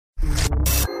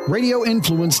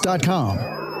radioinfluence.com.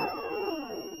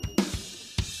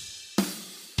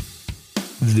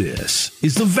 This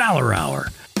is the Valor Hour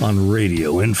on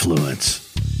Radio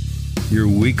Influence. Your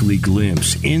weekly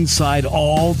glimpse inside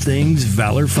all things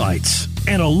Valor fights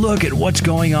and a look at what's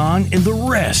going on in the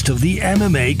rest of the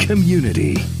MMA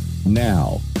community.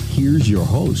 Now, here's your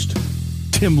host,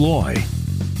 Tim Loy.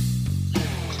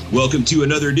 Welcome to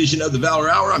another edition of the Valor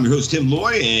Hour. I'm your host, Tim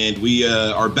Loy, and we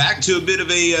are back to a bit of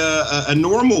a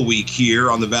normal week here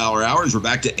on the Valor Hours. We're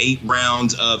back to 8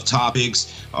 rounds of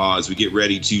topics as we get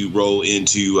ready to roll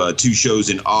into 2 shows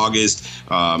in August.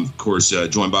 Of course,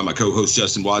 joined by my co-host,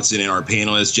 Justin Watson, and our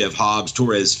panelists, Jeff Hobbs,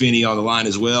 Torres Finney on the line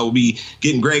as well. We'll be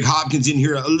getting Greg Hopkins in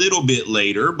here a little bit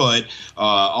later, but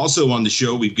also on the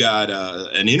show, we've got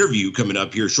an interview coming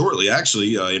up here shortly.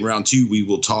 Actually, in round 2, we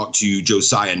will talk to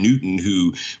Josiah Newton,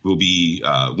 who will be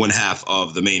one half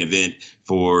of the main event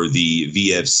for the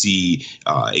VFC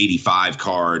 85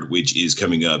 card, which is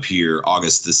coming up here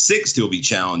August the 6th. He'll be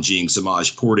challenging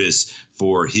Samaj Portis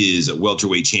for his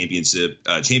welterweight championship.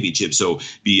 So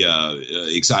be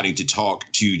exciting to talk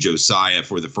to Josiah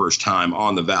for the first time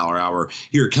on the Valor Hour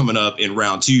here coming up in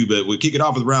round 2. But we'll kick it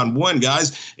off with round 1,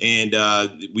 guys. And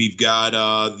we've got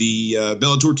the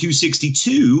Bellator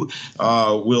 262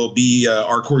 will be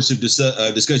our course of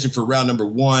discussion for round number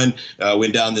 1.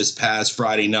 Went down this past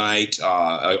Friday night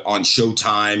on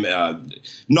Showtime.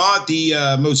 Not the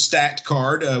most stacked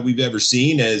card we've ever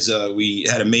seen, as we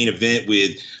had a main event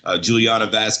with Juliana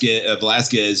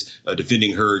Velasquez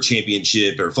defending her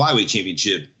championship, or flyweight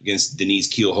championship, against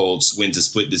Denise Kielholtz, wins a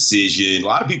split decision. A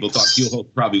lot of people thought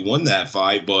Kielholtz probably won that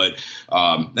fight, but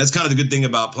that's kind of the good thing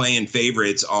about playing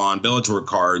favorites on Bellator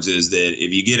cards, is that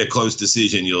if you get a close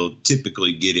decision, you'll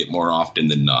typically get it more often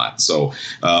than not. So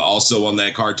also on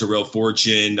that card, Terrell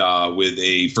Fortune with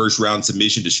a first round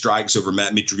submission to strikes over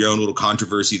Matt Mitrione. A little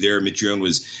controversy there. Mitrione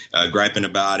was griping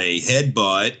about a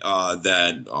headbutt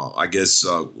that I guess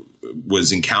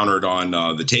was encountered on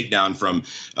the takedown from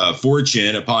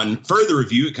Fortune. Upon further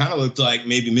review, it kind of looked like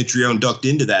maybe Mitrione ducked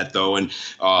into that, though. And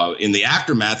in the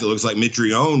aftermath, it looks like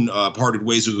Mitrione parted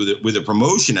ways with a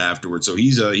promotion afterwards. So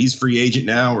he's free agent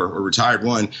now, or retired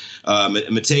one.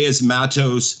 Mateus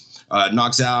Matos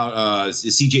knocks out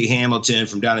C.J. Hamilton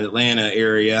from down in Atlanta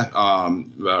area,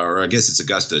 or I guess it's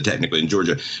Augusta, technically, in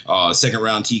Georgia. Second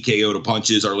round TKO to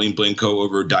punches. Arlene Blenko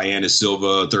over Diana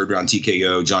Silva. Third round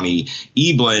TKO. Johnny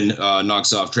Eblin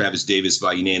knocks off Travis Davis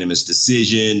by unanimous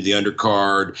decision. The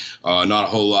undercard, not a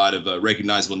whole lot of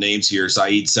recognizable names here.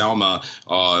 Saeed Salma,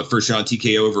 first round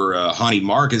TKO over Hani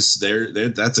Marcus.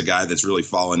 That's a guy that's really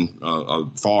fallen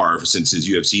far since his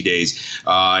UFC days.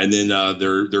 And then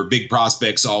their big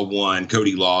prospects all won.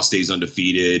 Cody Law stays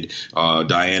undefeated.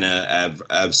 Diana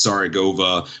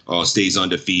Avsaragova stays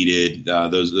undefeated.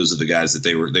 Those are the guys that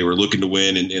they were looking to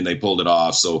win, and they pulled it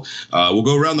off. So we'll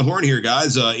go around the horn here,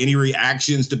 guys. Any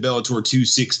reactions to Bellator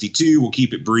 262? We'll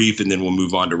keep it brief, and then we'll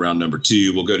move on to round number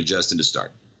 2. We'll go to Justin to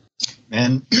start.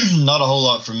 Man, not a whole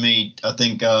lot from me. I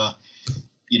think the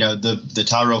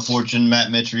Tyrell Fortune, Matt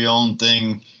Mitrione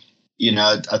thing.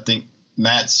 I think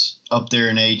Matt's up there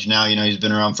in age now. He's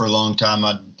been around for a long time.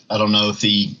 I don't know if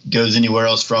he goes anywhere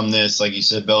else from this. Like you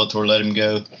said, Bellator let him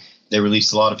go. They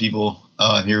released a lot of people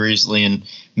here recently, and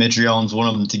Mitrione's one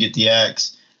of them to get the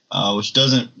axe, which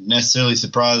doesn't necessarily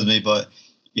surprise me. But,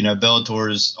 Bellator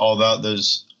is all about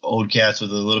those old cats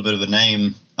with a little bit of a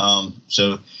name.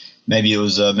 So maybe it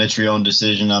was a Mitrione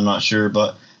decision. I'm not sure.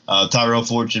 But Tyrell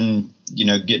Fortune,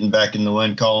 getting back in the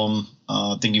win column.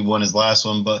 I think he won his last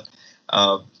one. But,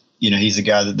 he's a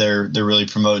guy that they're really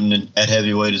promoting at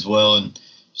heavyweight as well. And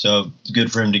so it's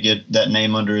good for him to get that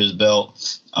name under his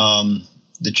belt.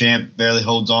 The champ barely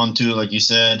holds on to it, like you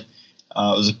said. It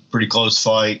was a pretty close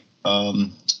fight.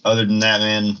 Other than that,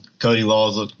 man, Cody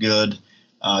Laws looked good.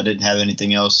 Didn't have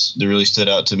anything else that really stood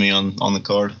out to me on the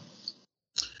card.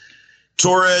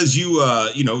 Torres, you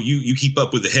keep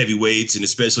up with the heavyweights, and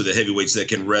especially the heavyweights that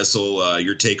can wrestle.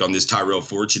 Your take on this Tyrell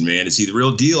Fortune, man? Is he the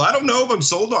real deal? I don't know if I'm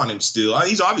sold on him still.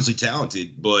 He's obviously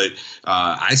talented, but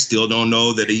I still don't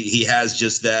know that he has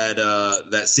just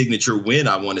that signature win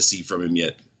I want to see from him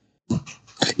yet.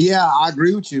 Yeah, I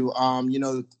agree with you.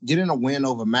 Getting a win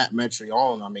over Matt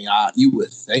Mitrione, you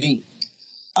would think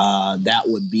that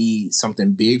would be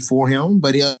something big for him,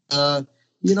 but he's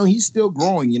still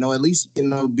growing, at least,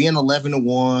 being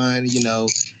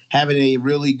 11-1, having a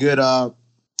really good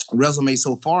resume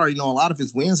so far. A lot of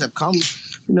his wins have come,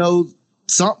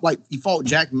 some, like he fought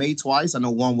Jack May twice. I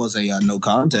know one was a no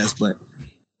contest, but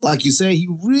like you said, he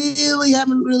really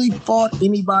haven't really fought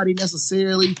anybody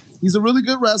necessarily. He's a really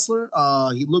good wrestler.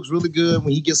 He looks really good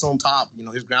when he gets on top. You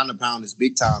know, his ground and pound is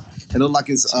big time. It looks like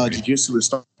his jiu-jitsu is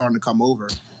starting to come over.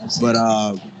 But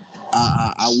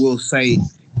I will say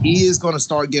he is going to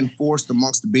start getting forced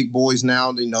amongst the big boys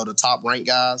now, you know, the top ranked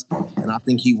guys. And I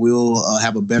think he will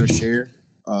have a better share.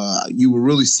 You will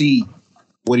really see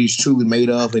what he's truly made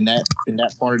of in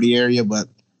that part of the area. But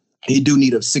he do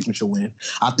need a signature win.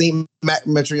 I think Matt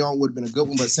Metrion would have been a good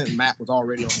one, but since Matt was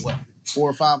already on 4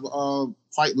 or 5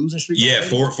 fight losing streak. Yeah,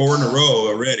 four in a row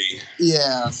already.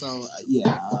 Yeah, so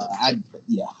I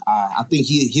think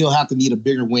he'll have to need a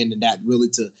bigger win than that really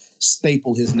to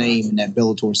staple his name in that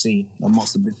Bellator scene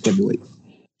amongst the big heavyweight.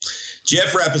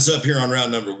 Jeff, wrap us up here on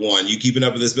round number 1. You keeping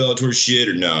up with this Bellator shit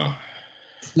or no?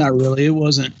 Not really. It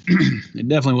wasn't. It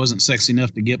definitely wasn't sexy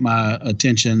enough to get my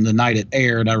attention the night it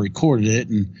aired. I recorded it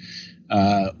and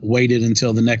waited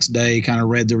until the next day, kind of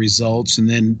read the results, and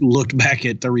then looked back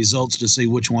at the results to see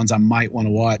which ones I might want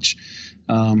to watch.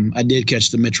 I did catch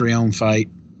the Mitrione fight.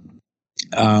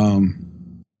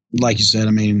 Like you said,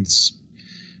 I mean, it's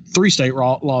 3 state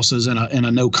losses in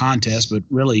a no contest, but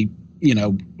really, you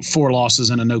know, 4 losses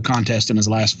and a no contest in his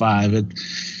last 5.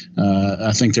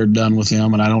 I think they're done with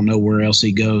him, and I don't know where else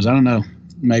he goes. I don't know.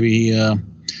 Maybe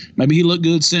he looked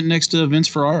good sitting next to Vince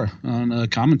Ferrara on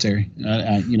commentary.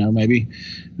 You know, maybe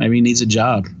he needs a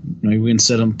job. Maybe we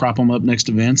can prop him up next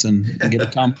to Vince and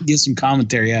get some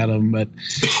commentary out of him. But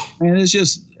man, it's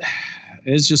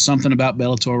just something about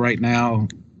Bellator right now.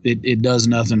 It does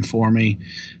nothing for me.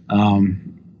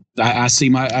 I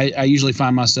usually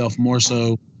find myself more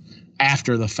so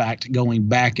after the fact going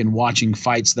back and watching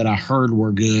fights that I heard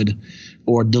were good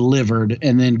or delivered,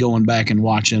 and then going back and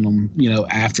watching them, you know,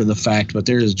 after the fact. But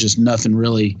there is just nothing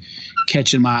really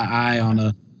catching my eye on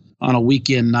a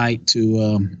weekend night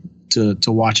to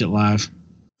watch it live.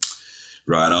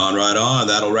 Right on.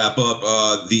 That'll wrap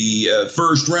up the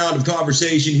first round of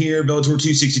conversation here. Bellator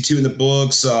 262 in the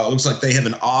books. Looks like they have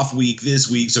an off week this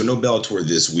week, so no Bellator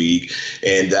this week.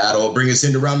 And that'll bring us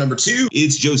into round number 2.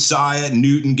 It's Josiah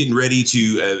Newton getting ready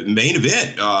to main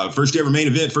event. First ever main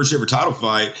event, first ever title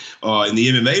fight in the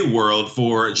MMA world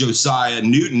for Josiah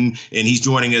Newton. And he's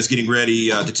joining us getting ready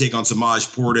to take on Samaj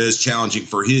Portes, challenging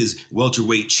for his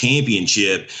welterweight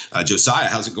championship. Josiah,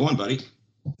 how's it going, buddy?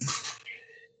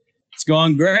 It's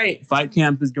going great. Fight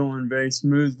camp is going very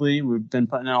smoothly. We've been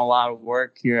putting in a lot of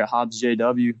work here at Hobbs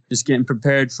JW, just getting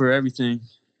prepared for everything.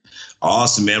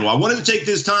 Awesome, man. Well, I wanted to take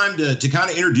this time to kind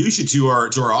of introduce you to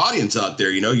our audience out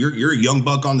there. You know, you're a young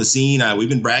buck on the scene. We've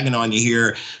been bragging on you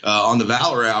here on the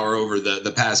Valor Hour over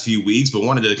the past few weeks, but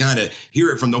wanted to kind of hear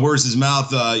it from the horse's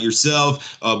mouth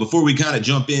yourself before we kind of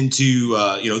jump into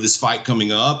this fight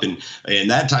coming up and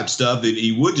that type of stuff. If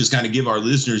you would just kind of give our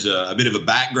listeners a bit of a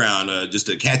background, just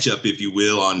a catch up, if you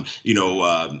will, on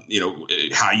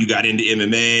how you got into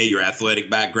MMA, your athletic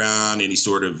background, any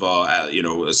sort of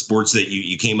sports that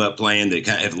you came up playing that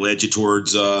kind of have led you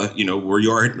towards where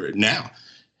you are now.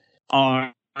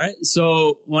 All right.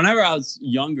 So whenever I was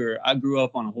younger, I grew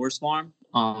up on a horse farm.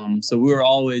 So we were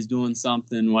always doing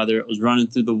something, whether it was running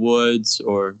through the woods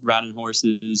or riding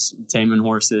horses, taming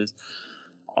horses,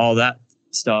 all that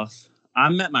stuff. I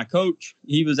met my coach.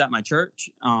 He was at my church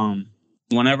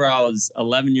whenever I was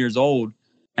 11 years old.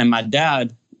 And my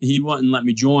dad, he wouldn't let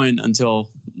me join until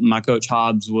my coach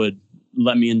Hobbs would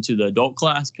let me into the adult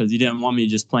class, because he didn't want me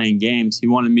just playing games. He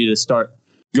wanted me to start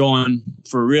going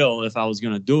for real if I was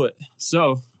going to do it.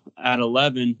 So at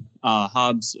 11,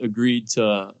 Hobbs agreed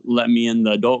to let me in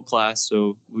the adult class.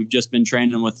 So we've just been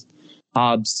training with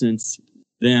Hobbs since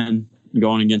then,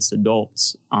 going against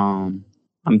adults. I'm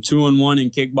 2-1 in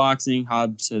kickboxing.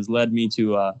 Hobbs has led me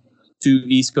to 2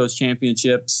 East Coast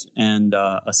championships and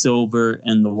a silver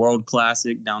in the World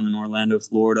Classic down in Orlando,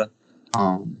 Florida.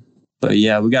 But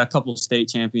yeah, we got a couple of state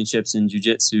championships in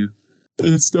jiu-jitsu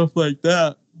and stuff like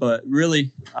that. But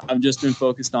really, I've just been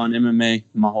focused on MMA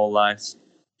my whole life.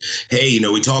 Hey,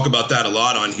 we talk about that a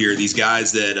lot on here. These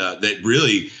guys that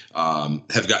really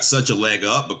have got such a leg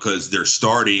up because they're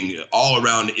starting all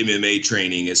around MMA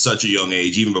training at such a young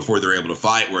age, even before they're able to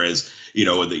fight. Whereas,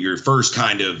 your first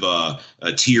kind of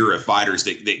a tier of fighters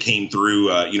that came through,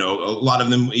 a lot of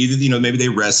them either, maybe they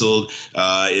wrestled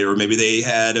or maybe they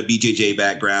had a BJJ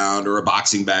background or a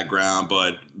boxing background,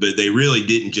 but they really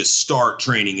didn't just start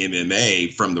training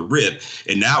MMA from the rip.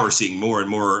 And now we're seeing more and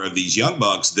more of these young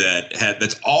bucks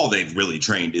that's all they've really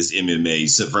trained is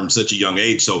MMA from such a young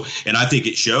age. So, and I think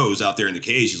it shows out there in the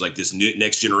cage is like this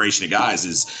next generation of guys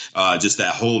is just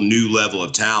that whole new level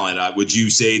of talent. Would you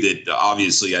say that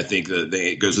obviously I think the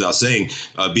it goes without saying,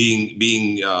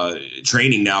 being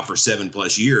training now for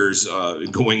 7+ years,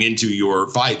 going into your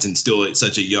fights and still at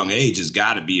such a young age has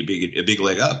got to be a big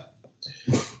leg up.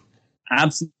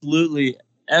 Absolutely.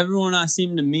 Everyone I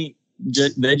seem to meet,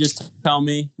 they just tell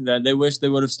me that they wish they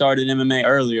would have started MMA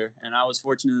earlier, and I was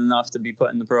fortunate enough to be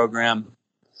put in the program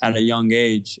at a young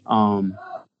age. I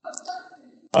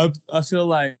feel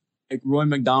like Roy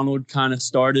McDonald kind of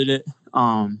started it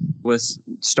with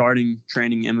starting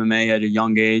training MMA at a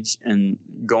young age and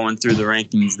going through the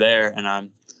rankings there. And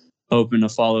I'm hoping to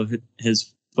follow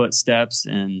his footsteps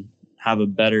and have a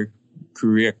better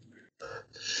career.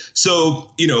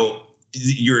 So,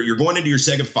 you're going into your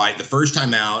second fight. The first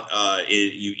time out,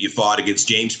 you fought against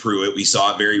James Pruitt. We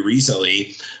saw it very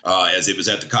recently as it was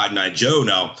at the Cotton Eye Joe.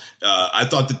 Now, I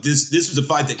thought that this was a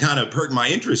fight that kind of perked my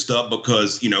interest up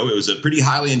because, it was a pretty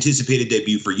highly anticipated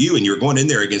debut for you. And you're going in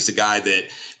there against a guy that,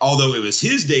 although it was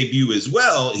his debut as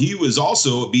well, he was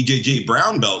also a BJJ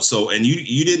brown belt. So, and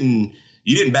you didn't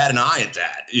bat an eye at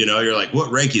that. You're like,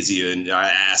 what rank is he? And I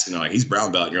asked, and they're like, he's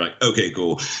brown belt. And you're like, okay,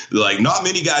 cool. Like, not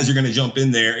many guys are going to jump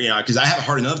in there, because I have a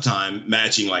hard enough time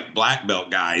matching like black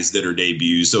belt guys that are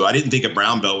debuts. So I didn't think a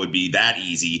brown belt would be that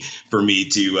easy for me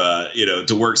to,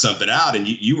 to work something out. And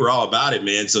you were all about it,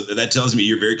 man. So that tells me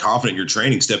you're very confident in your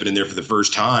training, stepping in there for the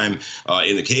first time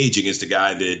in the cage against a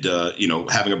guy that,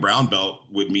 having a brown belt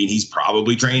would mean he's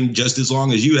probably trained just as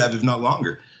long as you have, if not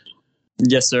longer.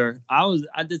 Yes, sir.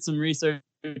 I did some research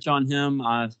on him.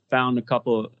 I found a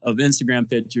couple of Instagram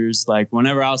pictures. Like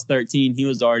whenever I was 13, he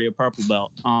was already a purple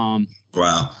belt.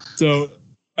 Wow. So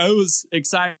it was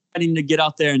exciting to get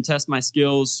out there and test my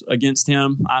skills against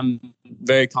him. I'm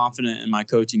very confident in my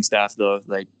coaching staff, though.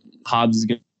 Like Hobbs is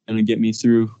going to get me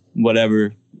through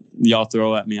whatever y'all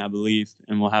throw at me, I believe,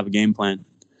 and we'll have a game plan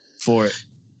for it.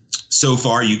 So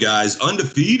far, you guys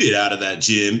undefeated out of that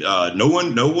gym. No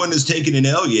one has taken an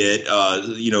L yet.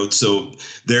 So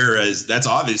that's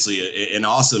obviously an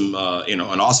awesome, an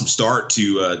awesome start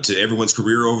to everyone's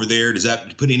career over there. Does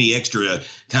that put any extra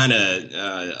kind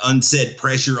of unsaid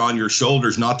pressure on your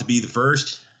shoulders not to be the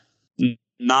first?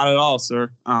 Not at all, sir.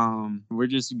 We're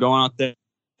just going out there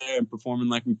and performing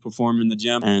like we perform in the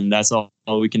gym, and that's all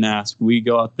we can ask. We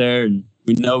go out there and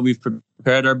we know we've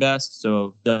prepared our best, so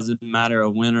it doesn't matter a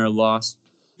win or a loss.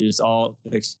 It's all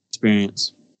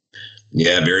experience.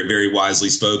 Yeah, very, very wisely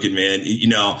spoken, man.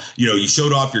 You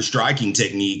showed off your striking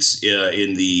techniques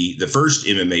in the first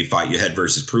MMA fight you had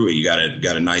versus Pruitt. You got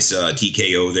a nice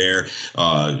TKO there.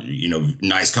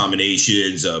 Nice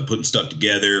combinations, putting stuff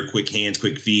together, quick hands,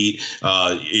 quick feet.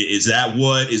 Is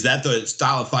that the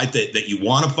style of fight that you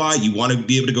want to fight? You want to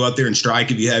be able to go out there and strike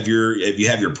if you have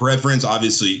your preference.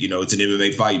 Obviously, it's an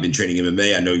MMA fight. You've been training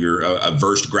MMA. I know you're a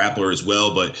versed grappler as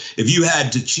well. But if you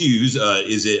had to choose,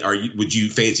 would you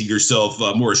fancy yourself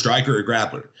more a striker or a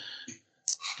grappler?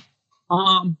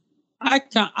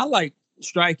 I like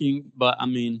striking, but I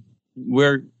mean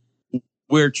we're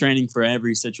training for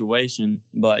every situation.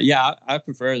 But yeah, I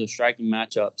prefer the striking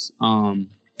matchups.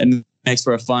 It makes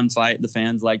for a fun fight. The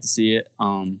fans like to see it.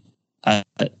 I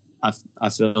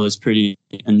feel it's pretty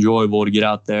enjoyable to get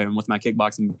out there, and with my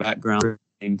kickboxing background,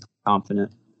 I'm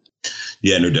confident.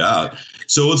 Yeah, no doubt.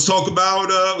 So let's talk about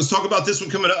this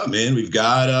one coming up, man. We've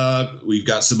got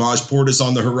Samaj Portis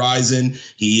on the horizon.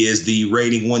 He is the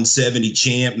reigning 170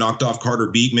 champ, knocked off Carter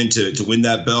Beekman to win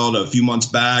that belt a few months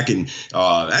back, and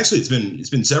actually it's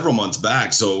been several months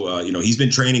back. So he's been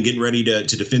training, getting ready to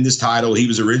defend this title. He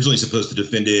was originally supposed to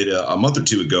defend it a month or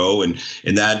two ago, and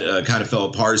that kind of fell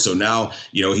apart. So now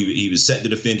he was set to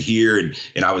defend here,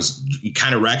 and I was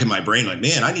kind of racking my brain like,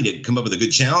 man, I need to come up with a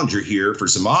good challenger here for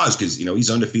Samaj because he's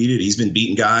undefeated. He's been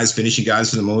beating guys, finishing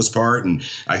guys for the most part, and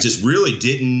I just really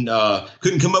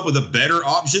couldn't come up with a better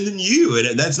option than you.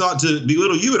 And that's not to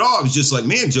belittle you at all. I was just like,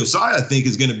 man, Josiah, I think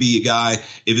is going to be a guy.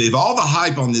 If all the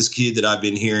hype on this kid that I've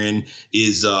been hearing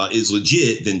is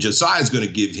legit, then Josiah is going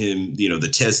to give him the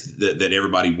test that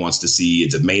everybody wants to see.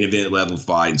 It's a main event level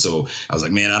fight. And so I was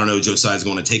like, man, I don't know. Josiah is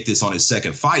going to take this on his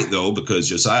second fight though, because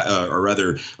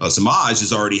Samaj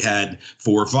has already had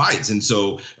 4 fights, and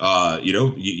so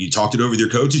you talked it over with your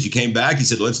coaches. You came back. He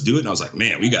said, let's do it. And I was like,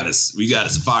 man, we got a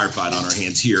firefight on our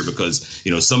hands here because,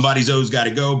 somebody's always got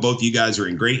to go. Both of you guys are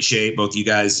in great shape. Both of you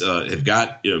guys have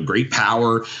got, great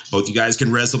power. Both of you guys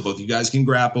can wrestle. Both of you guys can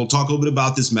grapple. Talk a little bit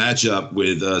about this matchup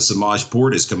with Samaj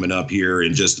Portis coming up here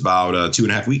in just about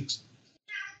 2.5 weeks.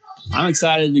 I'm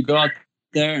excited to go out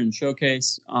there and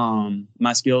showcase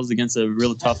my skills against a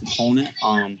really tough opponent.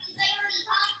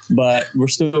 But we're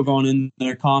still going in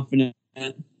there confident.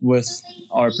 with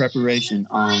our preparation.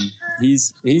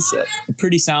 He's a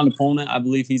pretty sound opponent. I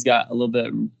believe he's got a little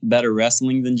bit better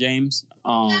wrestling than James.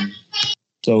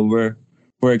 So we're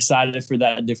excited for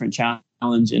that different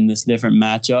challenge in this different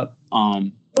matchup.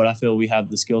 But I feel we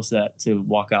have the skill set to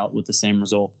walk out with the same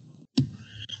result.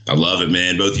 I love it,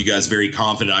 man. Both you guys very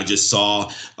confident. I just saw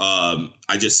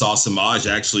Samaj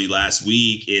actually last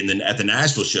week at the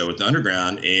Nashville show at the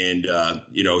Underground, and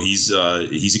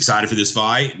he's excited for this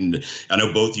fight, and I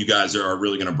know both you guys are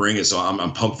really going to bring it. So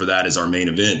I'm pumped for that as our main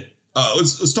event.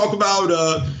 Let's talk about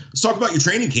your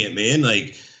training camp, man.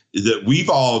 Like that we've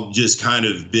all just kind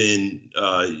of been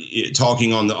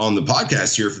talking on the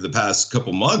podcast here for the past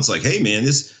couple months. Like, hey, man,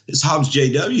 this Hobbs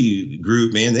JW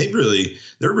group, man,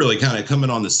 they're really kind of coming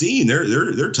on the scene.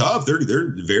 They're tough.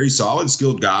 They're very solid,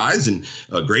 skilled guys, and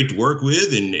great to work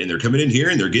with. And they're coming in here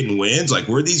and they're getting wins. Like,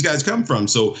 where these guys come from?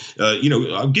 So, I'm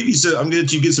going to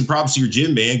let you give some props to your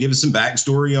gym, man. Give us some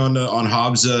backstory on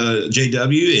Hobbs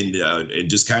JW and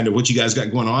just kind of what you guys got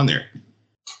going on there.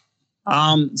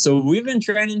 So we've been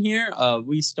training here.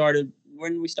 We started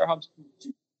Hobbs?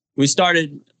 We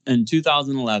started in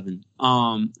 2011.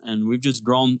 And we've just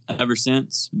grown ever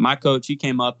since. My coach, he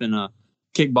came up in a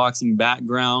kickboxing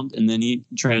background, and then he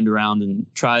trained around in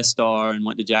TriStar and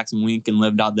went to Jackson Wink and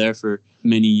lived out there for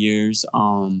many years.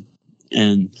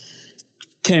 And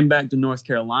came back to North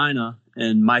Carolina,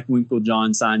 and Mike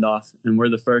Winklejohn signed off, and we're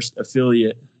the first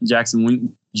affiliate Jackson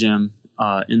Wink gym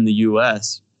in the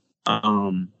U.S.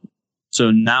 So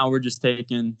now we're just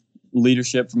taking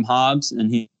leadership from Hobbs,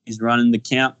 and he's running the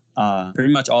camp.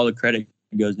 Pretty much all the credit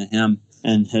goes to him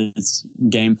and his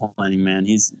game planning, man.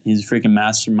 He's a freaking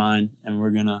mastermind, and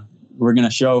we're gonna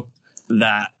show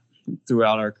that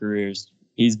throughout our careers.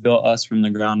 He's built us from the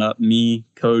ground up. Me,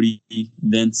 Cody,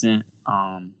 Vincent,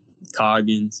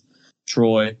 Coggins,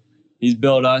 Troy. He's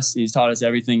built us. He's taught us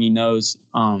everything he knows,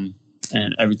 and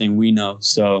everything we know.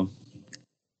 So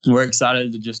we're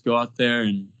excited to just go out there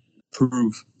and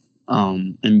prove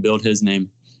and build his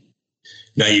name.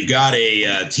 Now you've got a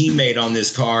teammate on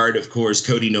this card, of course,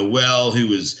 Cody Noel, who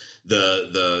was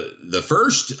the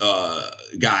first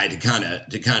guy to kind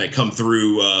of come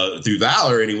through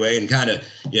Valor anyway, and kind of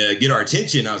get our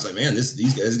attention. I was like, man,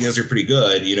 these guys are pretty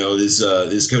good.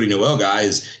 This Cody Noel guy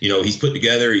is, he's put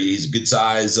together. He's good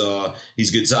size.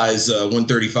 He's good size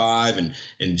 135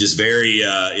 and just very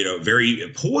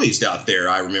very poised out there.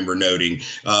 I remember noting.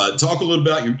 Talk a little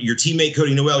bit about your teammate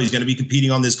Cody Noel. He's going to be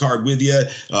competing on this card with you.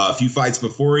 A few fights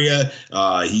before you.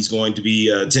 He's going to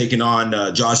be taking on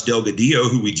Josh Delgadillo,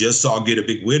 who we just saw get a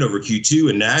big win over Q2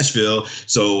 in Nashville.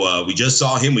 So we just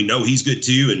saw him. We know he's good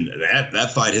too, and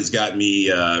that fight has got me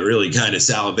really kind of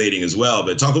salivating as well.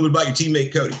 But talk a little bit about your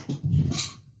teammate Cody.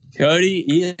 Cody,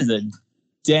 he is a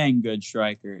dang good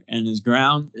striker, and his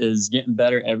ground is getting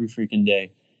better every freaking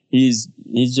day. He's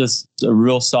just a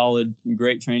real solid,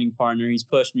 great training partner. He's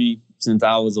pushed me since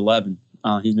I was 11.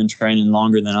 He's been training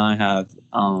longer than I have.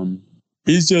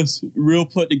 He's just real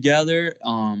put together.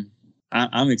 I'm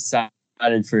excited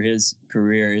for his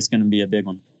career. It's going to be a big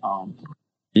one.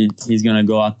 He's going to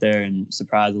go out there and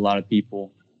surprise a lot of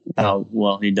people how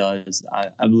well he does. I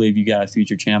believe you got a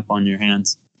future champ on your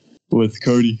hands with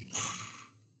Cody,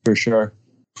 for sure.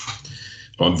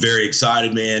 Well, I'm very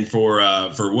excited, man, for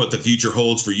what the future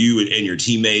holds for you and your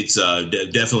teammates.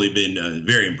 Definitely been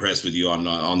very impressed with you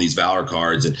on these Valor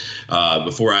cards. And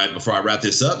before I wrap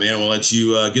this up, man, I want to let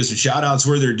you give some shout outs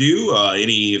where they're due.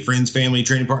 Any friends, family,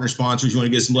 training partner, sponsors you want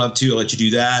to give some love to, I'll let you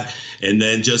do that. And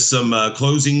then just some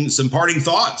parting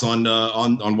thoughts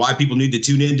on why people need to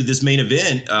tune in to this main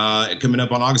event coming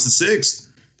up on August the 6th.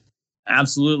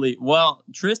 Absolutely. Well,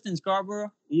 Tristan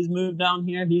Scarborough, he's moved down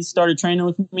here. He's started training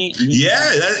with me.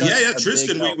 Yeah.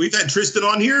 Tristan, we've had Tristan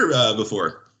on here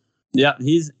before. Yeah,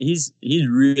 he's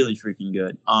really freaking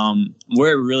good.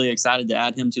 We're really excited to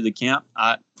add him to the camp.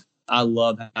 I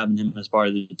love having him as part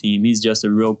of the team. He's just a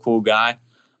real cool guy.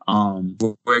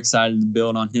 We're excited to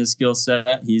build on his skill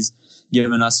set. He's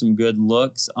given us some good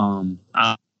looks.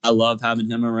 I love having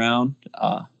him around.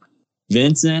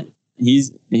 Vincent.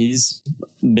 He's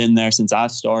been there since I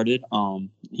started.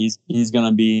 He's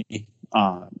gonna be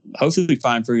hopefully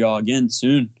fighting for y'all again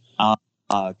soon.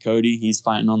 Cody, he's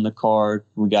fighting on the card.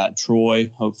 We got Troy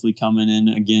hopefully coming in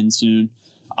again soon.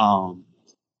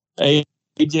 AJ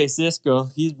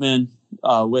Cisco, he's been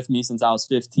with me since I was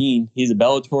 15. He's a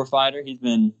Bellator fighter. He's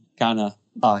been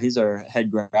he's our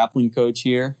head grappling coach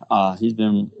here. He's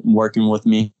been working with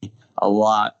me a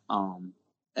lot.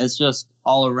 It's just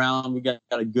all around. We got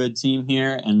a good team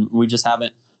here, and we just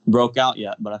haven't broke out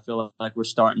yet, but I feel like we're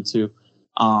starting to.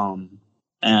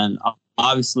 And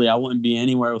obviously I wouldn't be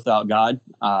anywhere without God.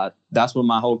 that's what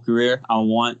my whole career, I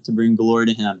want to bring glory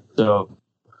to him. So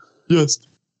yes,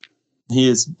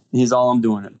 he's all I'm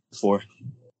doing it for.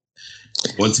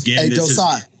 Once again, hey,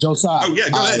 Josiah. Oh yeah,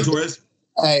 go ahead, Torres.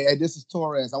 Hey, this is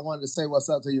Torres. I wanted to say what's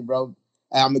up to you, bro.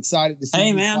 I'm excited to see you.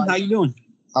 Hey, man, fight. how you doing?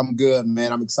 I'm good,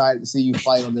 man. I'm excited to see you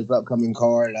fight on this upcoming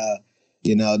card.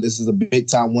 This is a big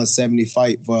time 170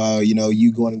 fight for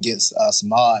you going against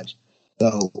Samaj.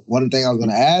 So one thing I was going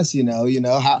to ask,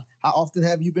 how often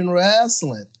have you been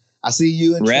wrestling? I see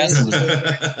you in wrestling.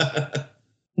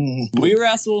 We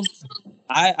wrestle.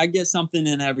 I get something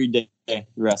in every day.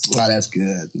 Wrestling. Oh, that's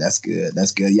good.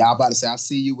 Yeah, I'm about to say I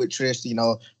see you with Trish.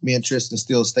 Me and Tristan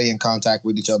still stay in contact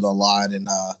with each other a lot, and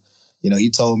he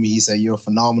told me, he said you're a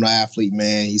phenomenal athlete,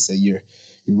 man. He said you're a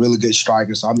really good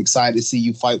striker. So I'm excited to see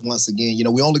you fight once again.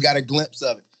 We only got a glimpse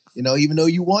of it. Even though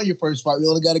you won your first fight, we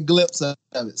only got a glimpse of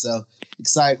it. So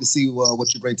excited to see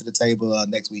what you bring to the table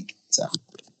next week. So.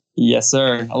 Yes,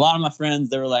 sir. A lot of my friends,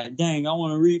 they were like, "Dang, I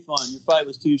want a refund. Your fight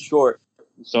was too short."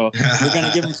 So we're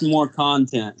gonna give them some more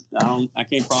content. I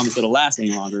can't promise it'll last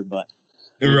any longer, but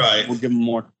right, we'll give them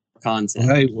more content.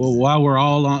 Hey, well, while we're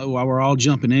all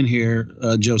jumping in here,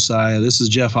 Josiah, this is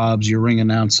Jeff Hobbs, your ring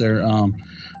announcer.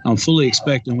 I'm fully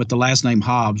expecting with the last name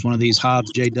Hobbs, one of these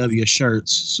Hobbs JW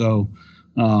shirts. So,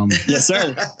 yes,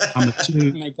 sir. I'm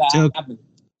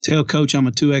tell Coach I'm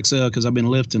a 2XL because I've been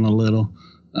lifting a little.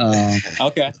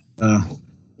 Okay.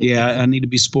 Yeah, I need to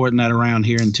be sporting that around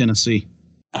here in Tennessee.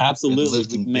 Absolutely, we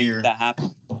can make that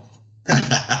happen.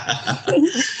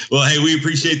 Well, hey, we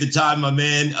appreciate the time, my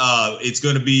man. It's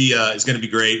gonna be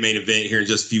great. Main event here in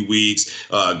just a few weeks.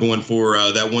 Going for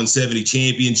that 170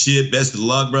 championship. Best of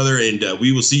luck, brother, and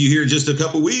we will see you here in just a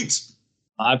couple weeks.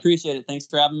 I appreciate it. Thanks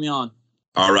for having me on.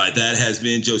 All right, that has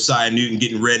been Josiah Newton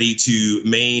getting ready to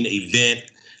main event.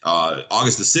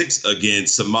 August the 6th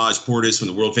against Samaj Portis from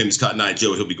the world famous Cotton Eye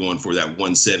Joe. He'll be going for that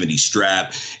 170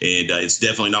 strap. And it's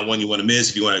definitely not one you want to miss.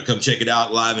 If you want to come check it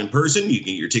out live in person, you can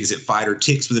get your tickets at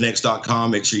fighterticksforthenext.com.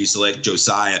 Make sure you select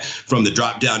Josiah from the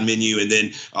drop-down menu. And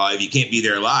then if you can't be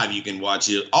there live, you can watch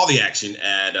all the action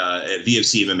at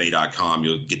VFCMMA.com.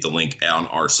 You'll get the link on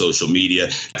our social media.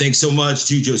 Thanks so much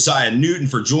to Josiah Newton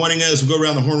for joining us. We'll go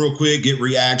around the horn real quick, get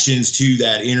reactions to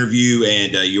that interview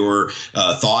and your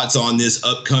thoughts on this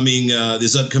upcoming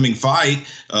fight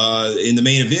in the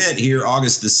main event here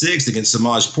August the 6th against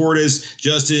Samaj Portis.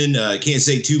 Justin, can't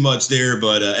say too much there,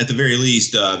 but at the very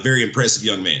least, very impressive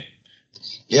young man.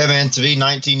 Yeah, man, to be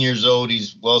 19 years old,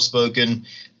 he's well-spoken.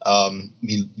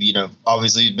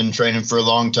 Obviously he's been training for a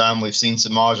long time. We've seen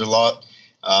Samaj a lot.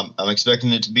 I'm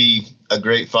expecting it to be a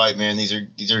great fight, man.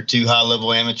 These are two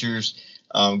high-level amateurs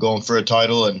going for a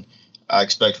title, and I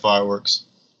expect fireworks.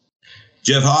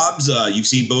 Jeff Hobbs, you've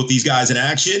seen both these guys in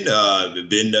action,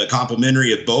 been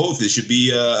complimentary of both. This should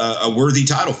be a worthy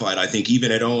title fight, I think,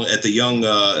 even at the young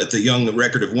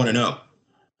record of 1-0.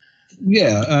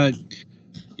 Yeah,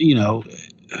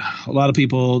 a lot of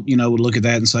people, would look at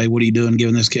that and say, "What are you doing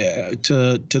giving this kid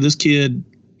to this kid?"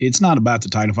 It's not about the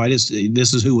title fight. This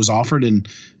is who was offered, and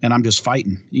I'm just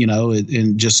fighting.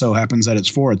 And just so happens that it's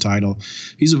for a title.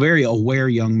 He's a very aware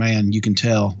young man. You can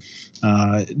tell,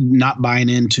 not buying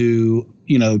into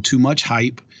too much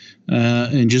hype,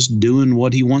 and just doing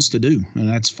what he wants to do, and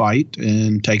that's fight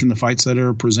and taking the fights that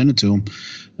are presented to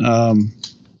him.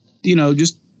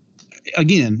 Just.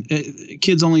 Again,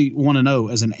 kids only want to know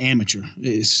as an amateur.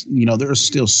 There's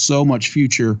still so much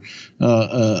future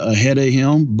ahead of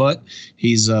him, but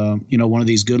he's one of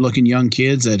these good-looking young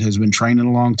kids that has been training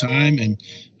a long time, and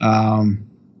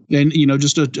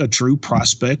just a true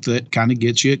prospect that kind of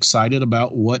gets you excited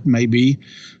about what may be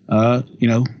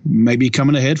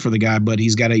coming ahead for the guy. But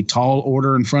he's got a tall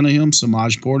order in front of him.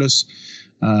 Samaj Portis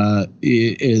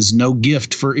is no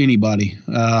gift for anybody.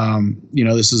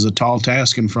 This is a tall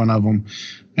task in front of him,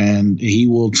 and he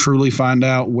will truly find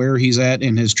out where he's at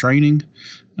in his training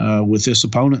with this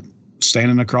opponent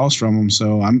standing across from him.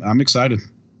 So I'm excited.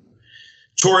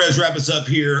 Torres, wrap us up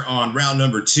here on round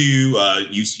number 2.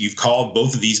 You've called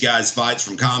both of these guys fights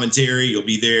from commentary. You'll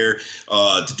be there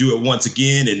to do it once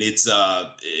again, and it's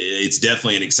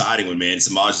definitely an exciting one, man.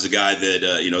 Samaj is a guy that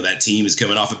that team is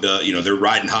coming off of they're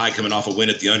riding high, coming off a win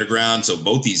at the Underground. So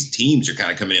both these teams are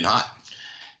kind of coming in hot.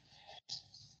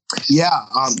 Yeah,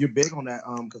 you're big on that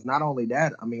because not only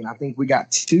that, I think we got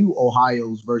 2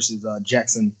 Ohios versus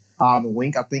Jackson.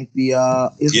 Wink, I think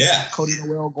Cody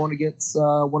Noel going against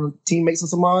one of the teammates of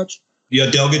Samaj. Yeah,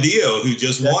 Delgadillo, who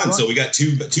just won. Right. So we got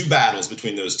two battles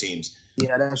between those teams.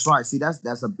 Yeah, that's right. See,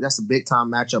 that's a big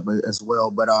time matchup as well.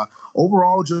 But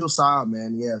overall, Josiah,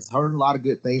 man, heard a lot of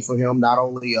good things from him. Not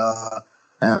only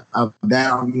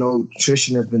Down,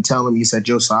 Tristan has been telling me, he said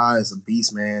Josiah is a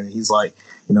beast, man. And he's like,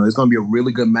 it's going to be a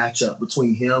really good matchup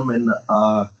between him and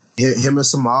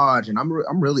Samaj, and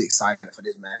I'm really excited for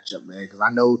this matchup, man, because I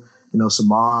know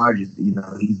Samaj,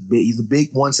 he's a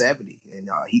big 170, and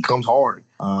he comes hard.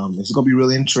 It's going to be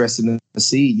really interesting to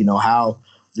see, how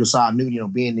Josiah Newton,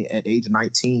 being at the age of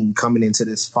 19, coming into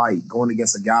this fight, going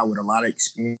against a guy with a lot of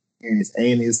experience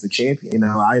and is the champion.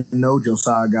 I know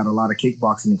Josiah got a lot of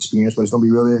kickboxing experience, but it's going to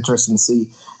be really interesting to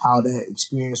see how that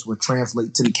experience will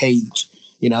translate to the cage.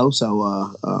 So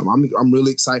I'm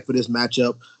really excited for this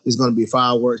matchup. It's going to be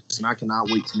fireworks, and I cannot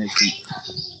wait till next week.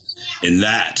 And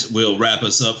that will wrap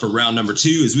us up for round number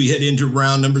 2 as we head into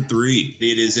round number 3.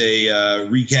 It is a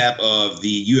recap of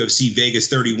the UFC Vegas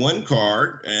 31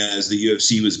 card as the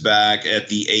UFC was back at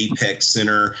the Apex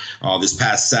Center this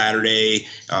past Saturday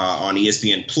on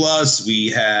ESPN Plus. We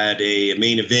had a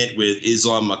main event with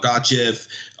Islam Makhachev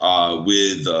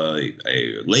with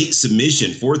a late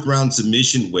submission, 4th round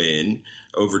submission win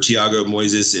over Thiago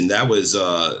Moises, and that was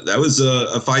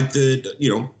a fight that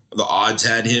the odds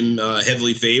had him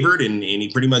heavily favored, and he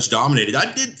pretty much dominated.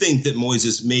 I did think that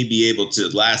Moises may be able to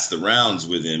last the rounds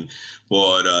with him,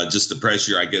 but just the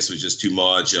pressure, I guess, was just too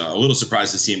much. A little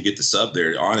surprised to see him get the sub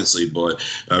there, honestly, but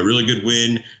a really good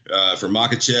win for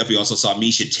Makhachev. We also saw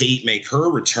Miesha Tate make her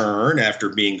return after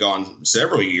being gone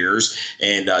several years,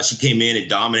 and she came in and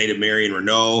dominated Marion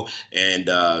Renault, and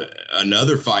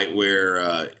another fight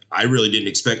where I really didn't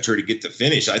expect her to get the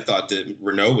finish. I thought that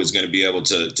Renault was going to be able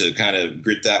to kind of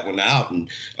grit that one out,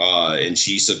 and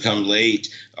she succumbed late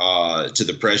to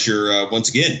the pressure once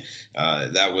again.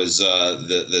 That was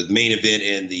the main event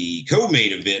and the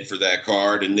co-main event for that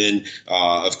card, and then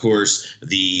of course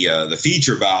the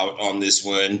feature bout on this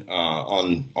one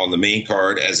on the main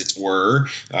card, as it were.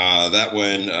 That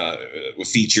one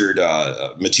featured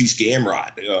Mateusz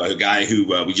Gamrot, a guy who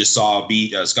we just saw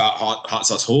beat Scott Hot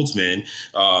Sauce Holtzman,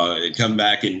 come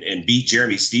back and beat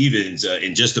Jeremy Stevens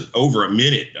in just over a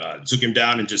minute. Took him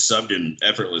down and just subbed him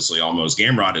effortlessly almost.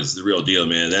 Gamrot is the real deal,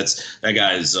 man. That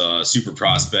guy is a super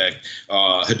prospect.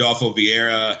 Rodolfo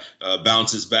Vieira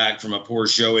bounces back from a poor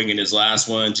showing in his last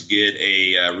one to get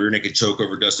a rear naked choke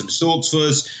over Dustin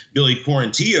Stoltzfus. Billy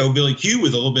Quarantillo, Billy Q,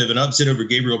 with a little bit of an upset over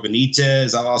Gabriel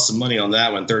Benitez. I lost some money on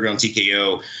that one. 3rd round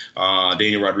TKO.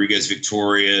 Daniel Rodriguez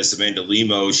victorious. Amanda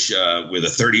Lemos with a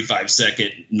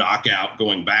 35-second knockout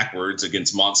going backwards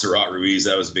against Montserrat Ruiz.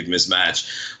 That was a big mismatch.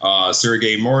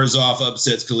 Sergey Morozov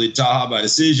upsets Khalid Taha by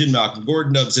decision. Malcolm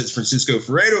Gordon upsets Francisco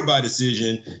Figueiredo by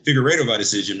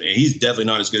decision, and he's definitely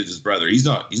not as good as his brother. He's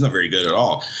not very good at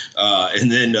all.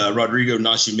 And then Rodrigo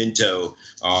Nascimento,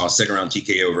 2nd round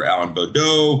TKO over Alan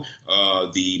Baudot.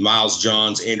 The Miles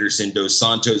Johns Anderson Dos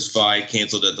Santos fight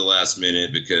canceled at the last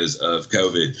minute because of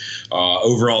COVID.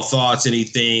 Overall thoughts,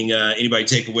 anybody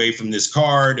take away from this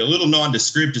card? A little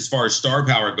nondescript as far as star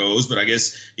power goes, but I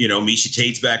guess, Miesha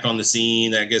Tate's back on the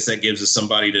scene. I guess that gives us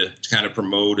somebody to kind of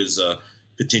promote as a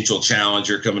potential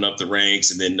challenger coming up the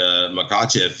ranks. And then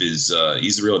Makhachev he's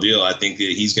the real deal. I think that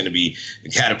he's going to be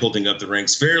catapulting up the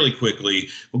ranks fairly quickly.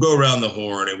 We'll go around the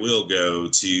horn and we'll go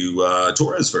to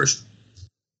Torres first.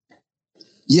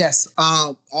 Yes.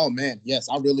 Oh man. Yes.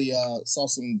 I really saw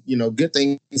some, good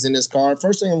things in this card.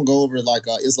 First thing I'm going to go over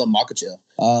Islam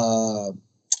Makhachev.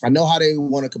 I know how they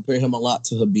want to compare him a lot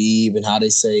to Khabib and how they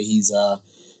say he's,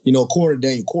 according to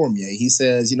Daniel Cormier, he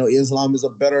says, Islam is a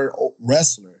better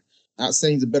wrestler. Not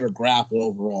saying he's a better grappler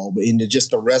overall, but in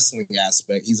just the wrestling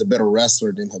aspect, he's a better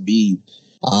wrestler than Khabib.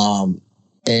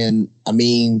 And I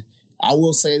mean, I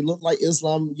will say it looked like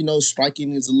Islam,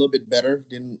 striking is a little bit better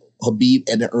than Khabib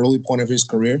at the early point of his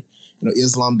career.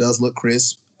 Islam does look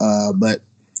crisp, but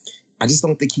I just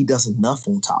don't think he does enough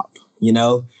on top.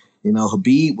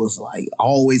 Khabib was like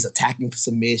always attacking for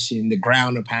submission. The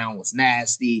ground and pound was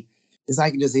nasty. It's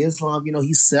like just Islam,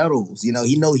 he settles.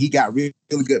 He got really,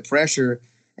 really good pressure,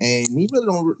 and he really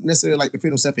don't necessarily like to put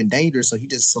himself in danger, so he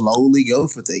just slowly go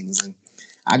for things. And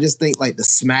I just think like the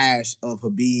smash of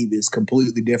Khabib is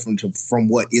completely different from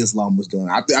what Islam was doing.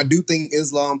 I do think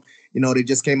Islam, they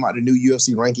just came out the new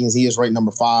UFC rankings. He is ranked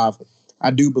number 5.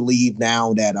 I do believe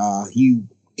now that he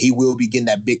will be getting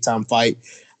that big time fight.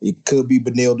 It could be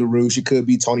Beneil Dariush. It could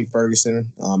be Tony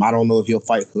Ferguson. I don't know if he'll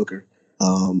fight Hooker,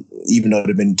 even though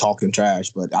they've been talking trash.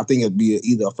 But I think it'll be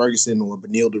either a Ferguson or a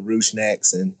Beneil Dariush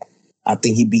next. And I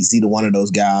think he beats either one of those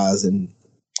guys, and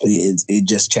it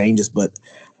just changes. But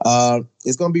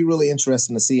it's going to be really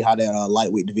interesting to see how that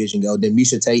lightweight division go. Then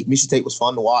Miesha Tate was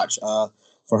fun to watch.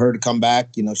 For her to come back,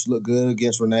 she looked good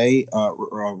against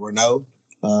Renault.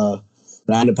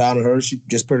 9 pound of her, she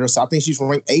just put herself. I think she's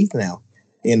ranked 8th now.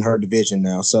 in her division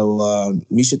now. So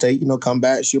Miesha Tate, come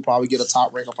back. She'll probably get a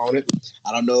top rank opponent.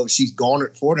 I don't know if she's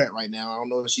garnered for that right now. I don't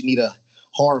know if she need a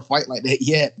hard fight like that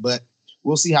yet, but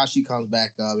we'll see how she comes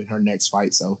back in her next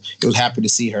fight. So it was happy to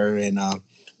see her. And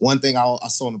one thing I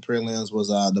saw in the prelims was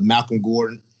the Malcolm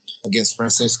Gordon against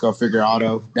Francisco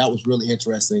Figueiredo. That was really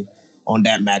interesting on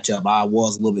that matchup. I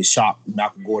was a little bit shocked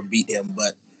Malcolm Gordon beat him,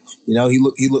 but he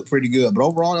looked pretty good. But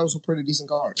overall, that was a pretty decent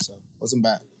card. So wasn't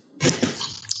bad.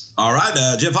 All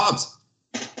right, Jeff Hobbs.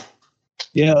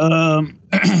 Yeah,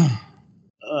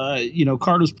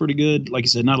 card was pretty good. Like you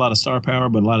said, not a lot of star power,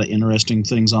 but a lot of interesting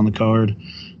things on the card.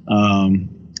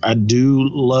 I do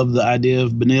love the idea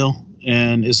of Benil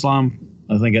and Islam.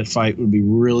 I think that fight would be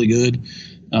really good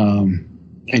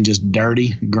and just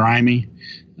dirty, grimy.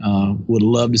 Would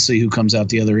love to see who comes out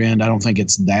the other end. I don't think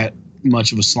it's that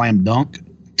much of a slam dunk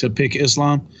to pick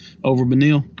Islam over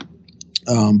Benil,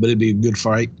 but it'd be a good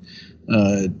fight.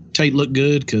 Tate looked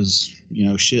good because,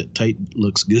 Tate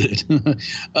looks good.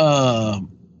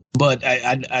 But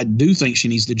I do think she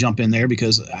needs to jump in there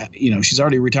because, she's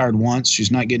already retired once.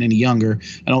 She's not getting any younger.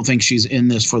 I don't think she's in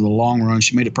this for the long run.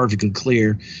 She made it perfectly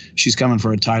clear she's coming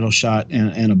for a title shot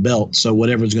and a belt. So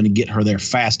whatever's going to get her there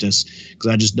fastest,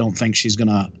 because I just don't think she's going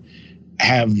to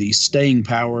have the staying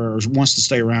power or wants to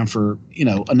stay around for,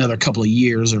 another couple of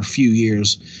years or a few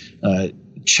years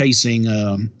chasing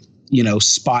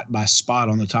spot by spot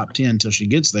on the top 10 until she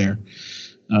gets there.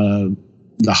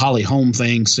 The Holly Holm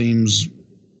thing seems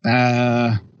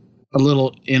a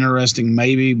little interesting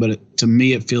maybe, but to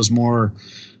me it feels more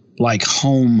like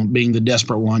Holm being the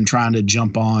desperate one trying to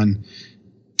jump on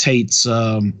Tate's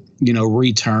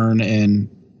return and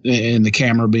the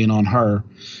camera being on her.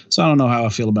 So I don't know how I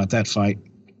feel about that fight.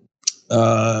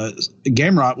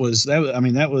 Gamrot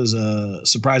that was a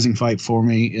surprising fight for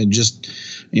me. And just,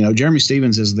 Jeremy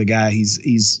Stephens is the guy.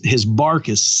 His bark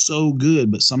is so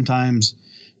good, but sometimes,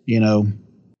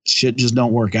 shit just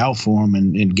don't work out for him.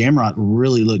 And Gamrot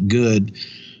really looked good.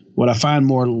 What I find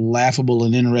more laughable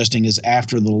and interesting is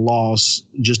after the loss,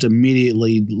 just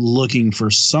immediately looking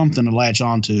for something to latch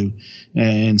onto,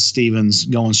 and Stephens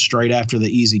going straight after the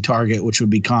easy target, which would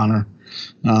be Conor.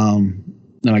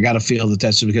 And I got to feel that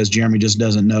that's because Jeremy just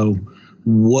doesn't know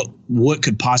what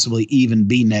could possibly even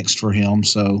be next for him.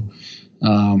 So,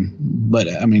 but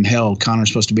I mean, hell, Conor's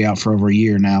supposed to be out for over a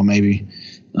year now, maybe.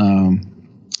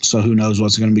 So who knows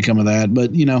what's going to become of that.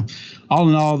 But, all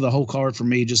in all, the whole card for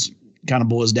me just kind of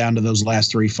boils down to those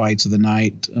last three fights of the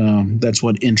night. That's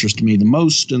what interested me the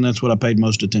most, and that's what I paid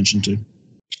most attention to.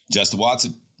 Justin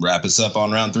Watson, wrap us up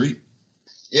on round 3.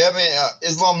 Yeah, I mean,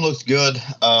 Islam looked good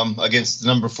against the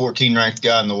number 14 ranked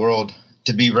guy in the world.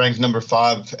 To be ranked number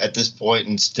 5 at this point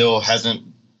and still hasn't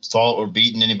fought or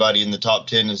beaten anybody in the top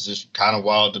 10 is just kind of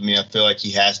wild to me. I feel like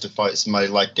he has to fight somebody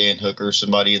like Dan Hooker,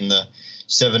 somebody in the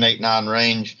 7, 8, 9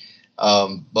 range.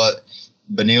 But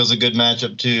Benil's a good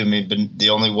matchup too. I mean, the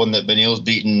only one that Benil's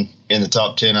beaten in the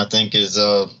top 10, I think, is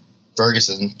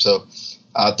Ferguson. So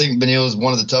I think Benil is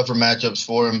one of the tougher matchups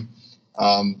for him.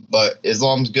 But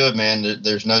Islam's good, man.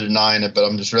 There's no denying it, but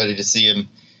I'm just ready to see him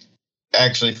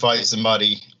actually fight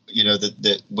somebody,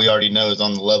 that we already know is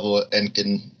on the level and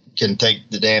can take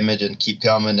the damage and keep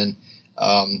coming, and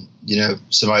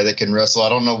somebody that can wrestle. I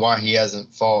don't know why he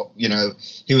hasn't fought.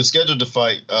 He was scheduled to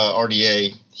fight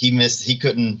RDA. He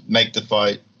couldn't make the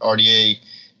fight. RDA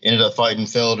ended up fighting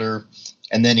Felder,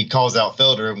 and then he calls out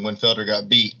Felder when Felder got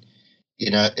beat,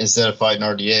 instead of fighting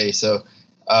RDA. So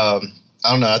I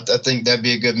don't know. I think that'd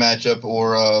be a good matchup,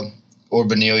 or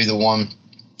Benil, either one.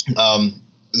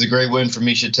 It was a great win for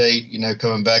Miesha Tate,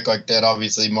 coming back like that.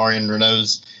 Obviously, Marion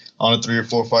Renault's on a 3 or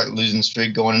 4 fight losing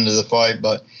streak going into the fight,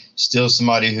 but still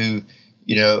somebody who,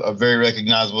 a very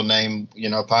recognizable name,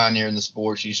 a pioneer in the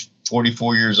sport. She's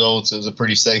 44 years old, so it was a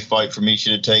pretty safe fight for Miesha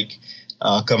to take,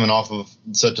 coming off of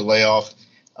such a layoff.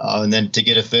 And then to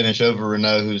get a finish over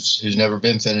Renault, who's never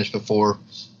been finished before,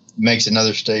 makes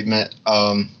another statement.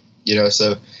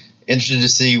 So interested to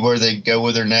see where they go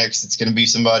with her next. It's going to be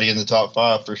somebody in the top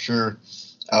 5 for sure.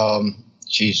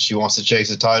 She wants to chase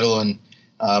a title, and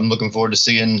I'm looking forward to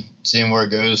seeing where it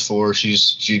goes for her.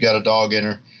 She's got a dog in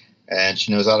her, and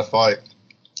she knows how to fight.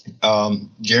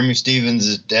 Jeremy Stephens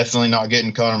is definitely not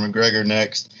getting Conor McGregor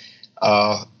next.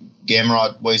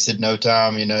 Gamrot wasted no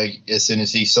time. As soon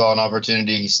as he saw an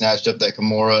opportunity, he snatched up that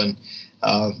Kimura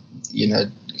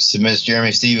and submits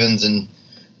Jeremy Stephens. And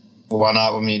why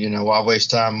not? I mean, why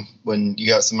waste time when you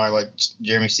got somebody like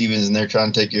Jeremy Stephens and they're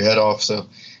trying to take your head off? So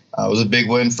it was a big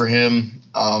win for him.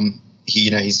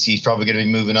 He's probably going to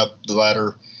be moving up the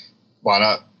ladder. Why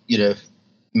not?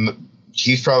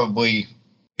 He's probably,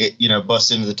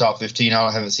 bust into the top 15.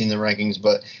 I haven't seen the rankings,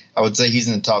 but I would say he's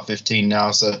in the top 15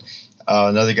 now. So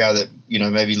another guy that,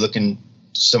 maybe looking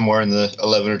somewhere in the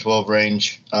 11 or 12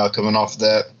 range coming off of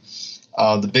that.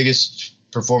 The biggest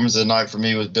performance of the night for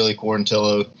me was Billy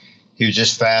Quarantillo. He was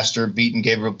just faster, beating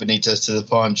Gabriel Benitez to the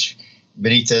punch.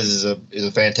 Benitez is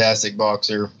a fantastic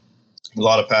boxer, a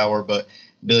lot of power, but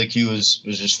Billy Q was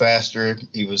just faster.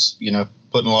 He was,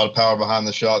 putting a lot of power behind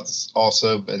the shots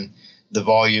also, and the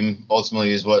volume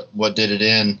ultimately is what did it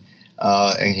in.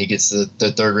 And he gets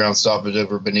the third round stoppage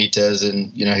over Benitez,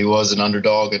 and he was an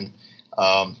underdog, and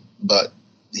but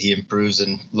he improves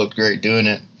and looked great doing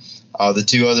it. The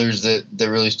two others that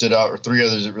really stood out, or three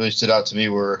others that really stood out to me,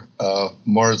 were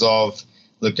Morozov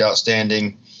looked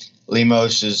outstanding.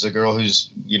 Lemos is a girl who's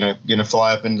going to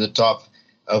fly up into the top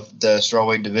of the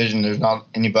strawweight division. There's not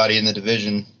anybody in the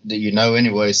division that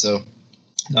anyway, so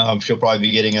she'll probably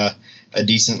be getting a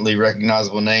decently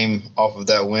recognizable name off of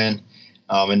that win.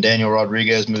 And Daniel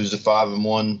Rodriguez moves to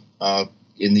 5-1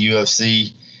 in the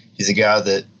UFC. He's a guy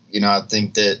that I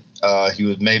think that he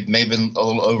was maybe a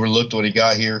little overlooked when he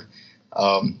got here.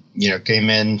 Came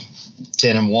in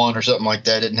 10-1 or something like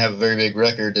that. Didn't have a very big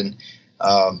record, and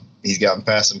he's gotten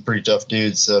past some pretty tough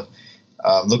dudes. So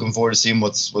looking forward to seeing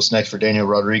what's next for Daniel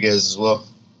Rodriguez as well.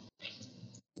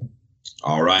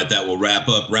 All right, that will wrap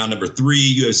up round number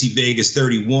 3, UFC Vegas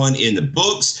 31 in the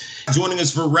books. Joining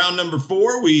us for round number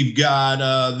 4, we've got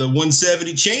the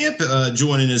 170 champ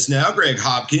joining us now, Greg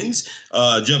Hopkins,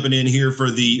 jumping in here for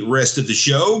the rest of the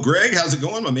show. Greg, how's it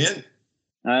going, my man?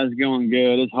 It's going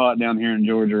good. It's hot down here in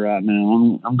Georgia right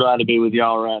now. I'm glad to be with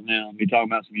y'all right now and be talking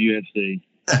about some UFC.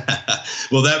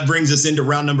 Well, that brings us into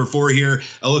round number 4 here.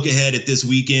 A look ahead at this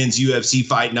weekend's UFC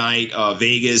Fight Night,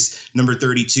 Vegas, number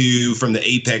 32 from the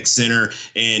Apex Center.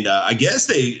 And I guess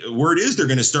word is they're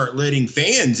going to start letting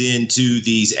fans into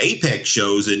these Apex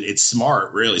shows. And it's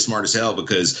smart, really smart as hell,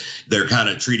 because they're kind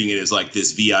of treating it as like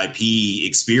this VIP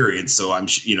experience. So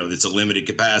it's a limited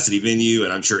capacity venue,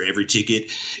 and I'm sure every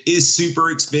ticket is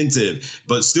super expensive,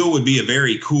 but still would be a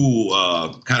very cool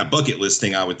kind of bucket list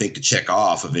thing, I would think, to check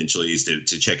off eventually, is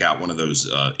to check out one of those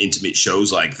intimate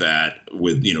shows like that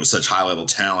with such high level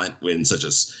talent with such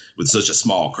a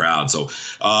small crowd. So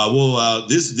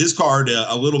this card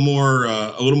a little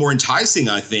more enticing,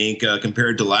 I think,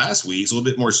 compared to last week's. A little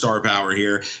bit more star power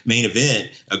here. Main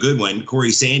event, a good one. Corey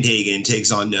Sandhagen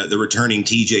takes on the returning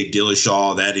TJ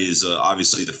Dillashaw. That is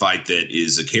obviously the fight that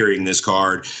is carrying this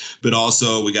card. But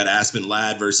also we got Aspen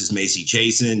Ladd versus Macy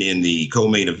Chasen in the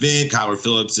co-main event. Kyler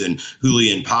Phillips and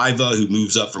Julian Paiva, who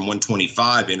moves up from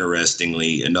 125,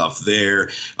 interestingly enough, there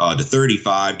to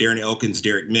 35. Darren Elkins,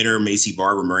 Derek Minner, Macy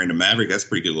Barber, Miranda Maverick. That's a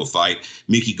pretty good little fight.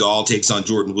 Mickey Gall takes on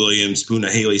Jordan Williams. Puna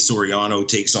Haley Soriano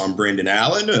takes on Brendan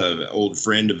Allen, an old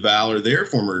friend of Valor there,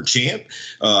 former champ.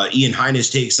 Ian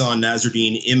Heinisch takes on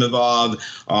Nasruddin Imavov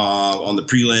on the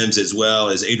prelims, as well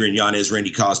as Adrian Yanez,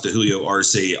 Randy Costa, Julio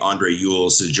Arce, Andre Ewell,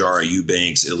 Sajara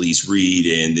Eubanks, Elise Reed,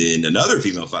 and then another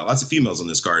female fight. Lots of females on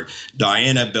this card.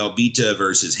 Diana Belbita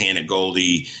versus Hannah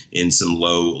Goldie in some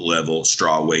low-level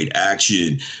strawweight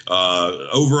action.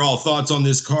 Overall thoughts on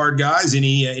this card, guys?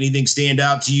 Anything stand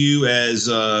out to you as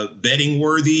betting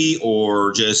worthy,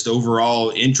 or just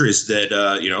overall interest that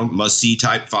must-see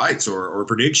type fights or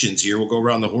predictions here? We'll go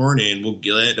around the horn, and we'll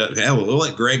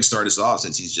let Greg start us off,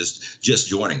 since he's just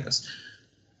joining us.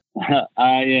 Yeah,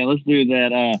 let's do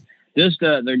that. Just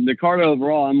the card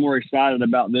overall, I'm more excited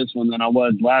about this one than I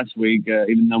was last week,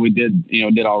 even though we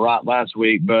did all right last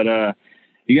week. But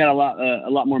you got a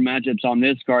lot more matchups on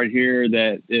this card here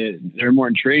that they're more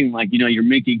intriguing. Like, your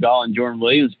Mickey Gall and Jordan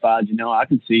Williams fights. I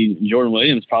could see Jordan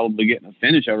Williams probably getting a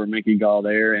finish over Mickey Gall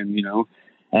there. And,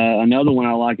 another one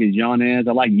I like is Yanez.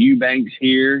 I like Eubanks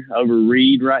here over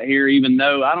Reed right here, even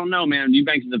though, I don't know, man,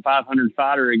 Eubanks is a 500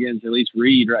 fighter against at least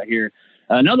Reed right here.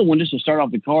 Another one, just to start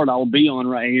off the card, I will be on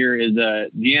right here is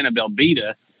Diana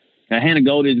Belbita. Hannah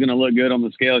Goldie is going to look good on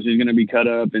the scale. She's going to be cut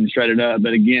up and shredded up.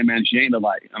 But again, man, she ain't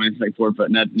it's like 4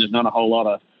 foot. There's not a whole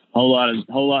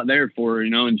lot there for her,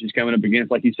 and she's coming up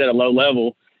against, like you said, a low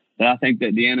level. But I think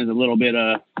that Deanna's a little bit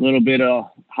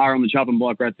higher on the chopping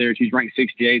block right there. She's ranked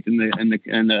 68th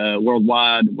in the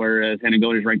worldwide, whereas Hannah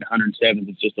Goldie's ranked 107th.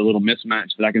 It's just a little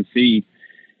mismatch that I can see,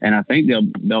 and I think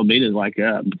Belbita's like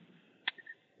I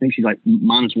think she's like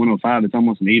minus 105. It's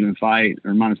almost an even fight,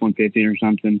 or minus 115 or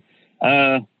something.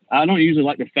 I don't usually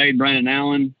like to fade Brandon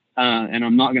Allen, and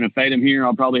I'm not going to fade him here.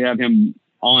 I'll probably have him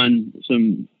on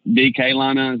some DK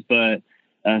lineups, but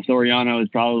Soriano is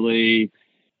probably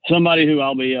somebody who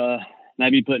I'll be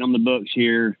maybe putting on the books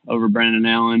here over Brandon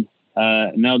Allen.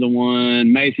 Another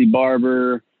one, Macy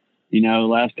Barber,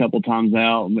 last couple times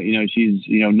out, but, she's,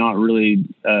 not really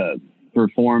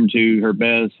perform to her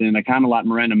best. And I kind of like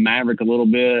Miranda Maverick a little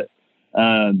bit.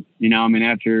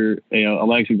 After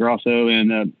Alexa Grosso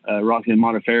and Roxanne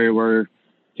Modafferi were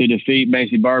to defeat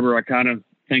Macy Barber, I kind of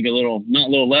think not a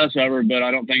little less of her, but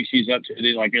I don't think she's up to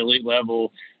the elite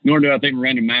level, nor do I think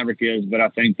Miranda Maverick is, but I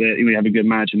think that we have a good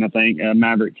match, and I think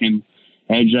Maverick can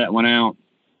edge that one out.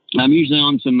 I'm usually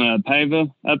on some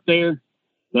Pava up there,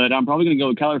 but I'm probably going to go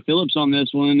with Kyler Phillips on this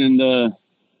one and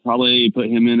probably put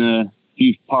him in a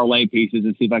few parlay pieces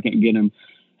and see if I can get him.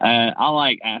 I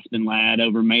like Aspen Ladd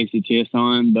over Macy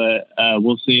Chiasson, but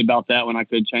we'll see about that one. I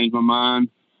could change my mind.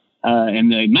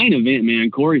 And the main event,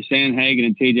 man, Corey Sandhagen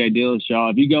and TJ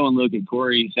Dillashaw. If you go and look at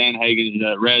Corey Sandhagen's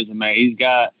resume, he's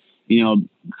got,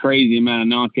 crazy amount of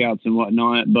knockouts and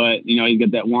whatnot, but, he's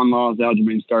got that one loss,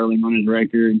 Aljamain Sterling, on his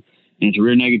record, and it's a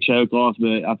rear naked choke loss,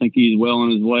 but I think he's well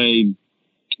on his way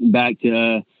back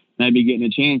to maybe getting a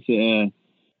chance at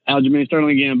Aljamain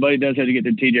Sterling again, but he does have to get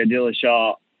to TJ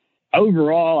Dillashaw.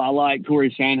 Overall, I like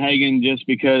Corey Sandhagen just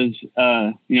because,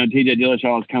 TJ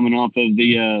Dillashaw is coming off of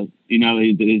the,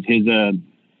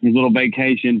 his little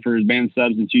vacation for his banned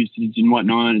substance usage and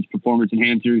whatnot, his performance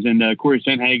enhancers. And Corey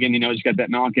Sandhagen, he's got that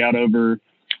knockout over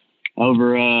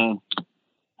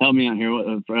help me out here.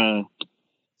 Who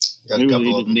was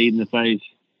he just kneed in the face?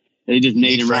 He just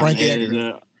kneed him right in the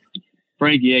head.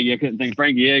 Frankie Edgar. I couldn't think.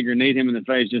 Frankie Edgar kneed him in the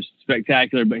face, just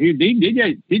spectacular. But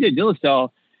TJ Dillashaw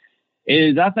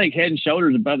is, I think, head and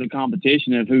shoulders above the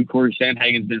competition of who Corey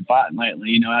Sandhagen's been fighting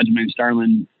lately. Aljamain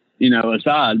Sterling,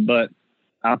 aside. But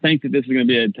I think that this is going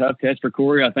to be a tough test for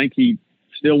Corey. I think he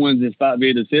still wins this fight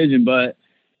via decision. But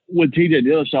with TJ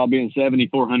Dillashaw being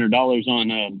 $7,400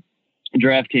 on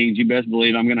DraftKings, you best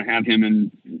believe I'm going to have him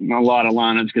in a lot of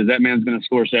lineups because that man's going to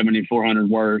score 7,400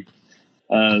 worth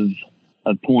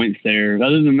of points there.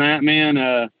 Other than that, man,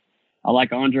 I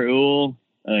like Andre Ewell,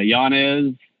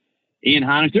 Yanez, Ian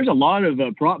Heinisch. There's a lot of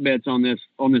prop bets on this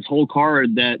whole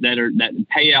card that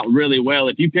pay out really well.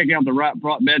 If you pick out the right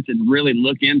prop bets and really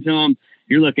look into them,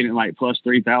 you're looking at like plus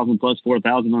 3,000, plus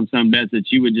 4,000 on some bets that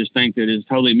you would just think that is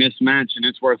totally mismatched, and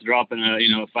it's worth dropping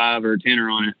a 5 or a 10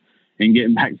 on it and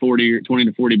getting back 40 or 20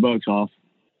 to $40 off.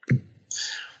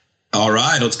 All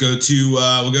right, let's go to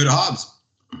we'll go to Hobbs.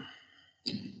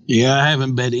 Yeah, I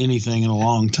haven't bet anything in a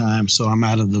long time, so I'm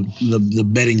out of the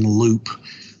betting loop.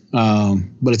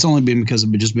 But it's only been because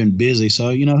I've just been busy.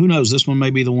 So, who knows? This one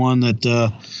may be the one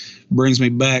that brings me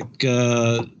back,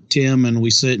 Tim, and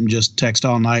we sit and just text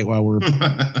all night while we're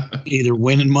either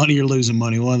winning money or losing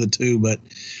money, one of the two. But,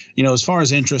 as far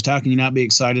as interest, how can you not be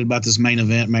excited about this main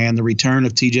event, man? The return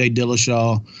of TJ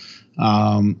Dillashaw.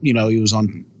 He was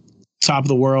on top of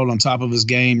the world, on top of his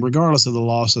game, regardless of the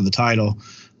loss of the title.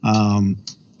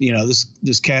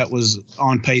 This cat was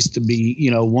on pace to be,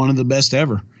 one of the best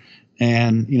ever.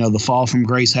 And, the fall from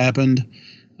grace happened.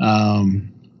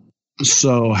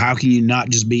 So how can you not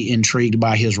just be intrigued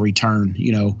by his return?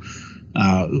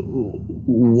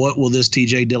 What will this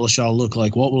TJ Dillashaw look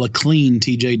like? What will a clean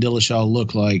TJ Dillashaw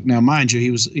look like? Now, mind you,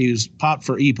 he was popped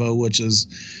for EPO, which is,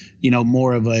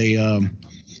 more of a,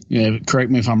 correct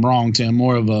me if I'm wrong, Tim,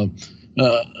 more of a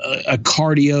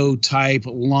cardio type,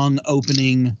 lung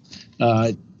opening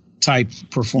type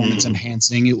performance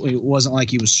enhancing. It wasn't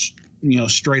like he was,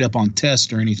 straight up on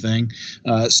test or anything.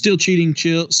 Still cheating,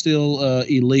 still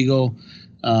illegal.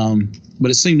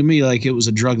 But it seemed to me like it was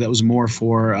a drug that was more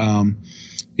for,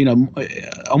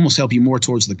 almost help you more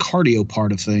towards the cardio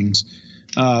part of things.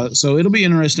 So it'll be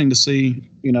interesting to see,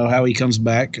 how he comes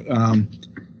back. I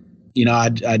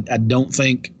don't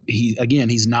think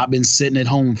he's not been sitting at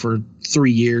home for 2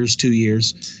 years.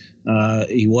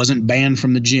 He wasn't banned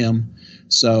from the gym.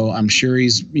 So I'm sure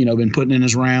he's, been putting in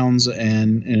his rounds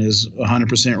and is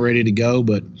 100% ready to go.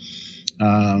 But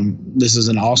this is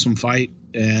an awesome fight.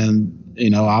 And,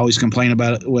 I always complain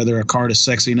about whether a card is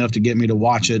sexy enough to get me to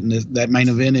watch it. And that main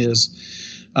event is.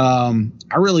 I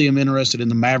really am interested in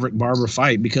the Maverick Barber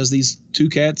fight because these two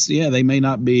cats, they may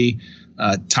not be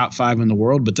top 5 in the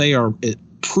world, but they are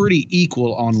pretty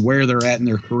equal on where they're at in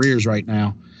their careers right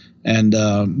now. And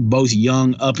both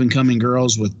young, up-and-coming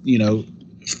girls with,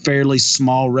 fairly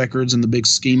small records in the big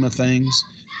scheme of things.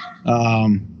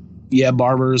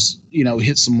 Barber's,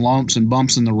 hit some lumps and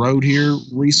bumps in the road here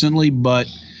recently, but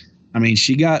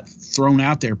she got thrown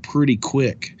out there pretty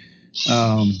quick.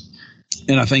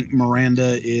 And I think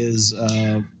Miranda is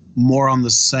more on the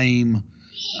same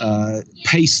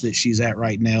pace that she's at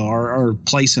right now or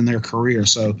place in their career.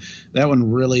 So that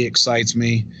one really excites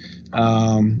me.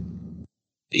 And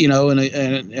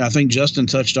I think Justin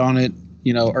touched on it,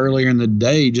 earlier in the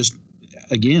day, just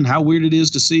again, how weird it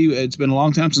is to see. It's been a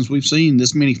long time since we've seen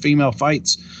this many female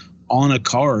fights on a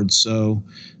card. So,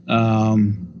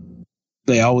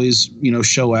 they always,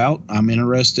 show out. I'm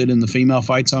interested in the female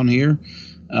fights on here.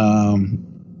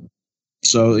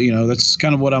 So, that's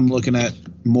kind of what I'm looking at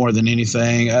more than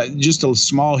anything. Just a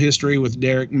small history with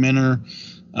Derek Minner,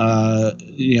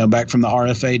 back from the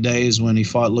RFA days when he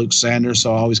fought Luke Sanders.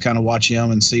 So I always kind of watch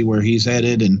him and see where he's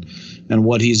headed and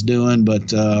what he's doing.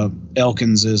 But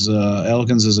Elkins is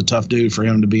a tough dude for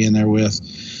him to be in there with.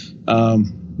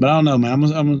 But I don't know,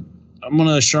 man. I'm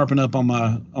gonna sharpen up on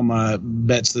my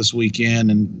bets this weekend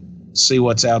and see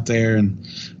what's out there, and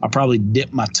I'll probably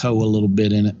dip my toe a little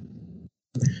bit in it.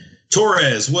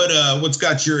 Torres, what's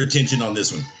got your attention on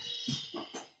this one?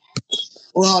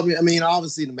 Well, I mean,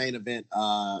 obviously the main event.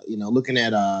 Looking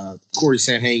at Corey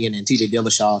Sandhagen and TJ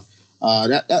Dillashaw,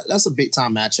 that's a big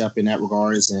time matchup in that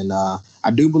regards, and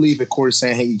I do believe that Corey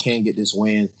Sandhagen can get this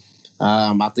win.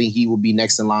 I think he will be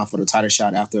next in line for the title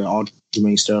shot after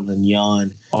Aljamain Sterling Young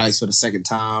fights for the second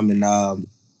time, and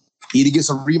either gets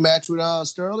a rematch with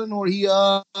Sterling or he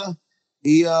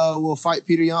will fight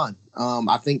Peter Yan.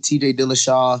 I think TJ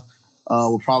Dillashaw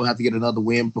will probably have to get another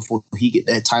win before he get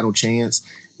that title chance.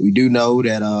 We do know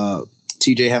that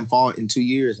TJ haven't fought in 2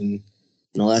 years, and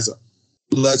last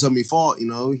time he fought,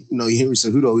 Henry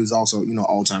Cejudo is also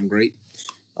all time great.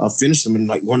 Finished him in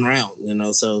like one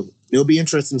round, so it'll be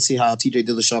interesting to see how TJ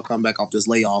Dillashaw come back off this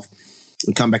layoff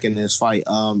and come back into this fight.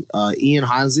 Ian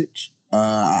Heinisch,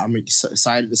 I'm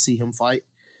excited to see him fight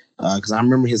because I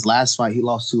remember his last fight he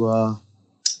lost to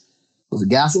was it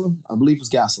Gastelum? I believe it was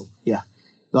Gastelum. Yeah,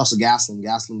 he lost to Gastelum.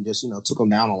 Gastelum just took him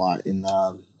down a lot, and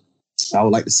I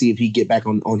would like to see if he get back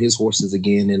on his horses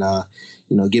again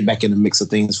and get back in the mix of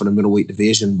things for the middleweight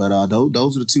division. But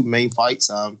those are the two main fights.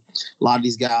 A lot of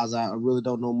these guys I really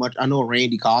don't know much. I know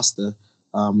Randy Costa.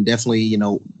 Definitely,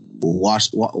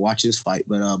 watch his fight.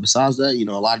 But besides that,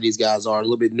 a lot of these guys are a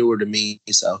little bit newer to me.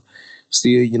 So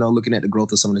still, looking at the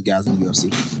growth of some of the guys in the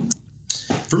UFC.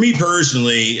 For me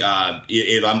personally,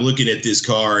 if I'm looking at this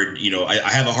card, I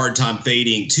have a hard time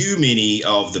fading too many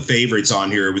of the favorites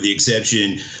on here, with the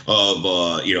exception of,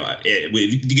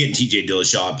 if you get TJ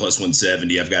Dillashaw plus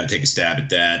 170, I've got to take a stab at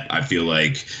that. I feel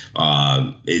like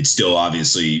it's still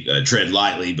obviously tread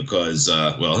lightly because,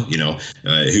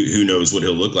 who knows what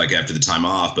he'll look like after the time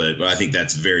off. But I think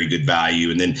that's very good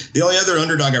value. And then the only other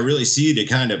underdog I really see to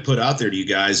kind of put out there to you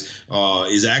guys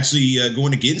is actually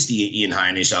going against Ian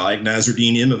Heinisch. I like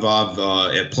Nasruddin Imavov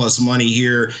at plus money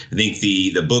here. I think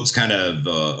the books kind of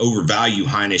overvalue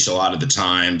Heinisch a lot of the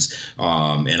times,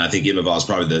 and I think Imavov is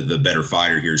probably the better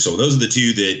fighter here. So those are the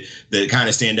two that kind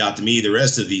of stand out to me. The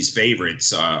rest of these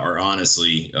favorites are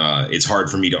honestly, it's hard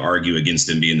for me to argue against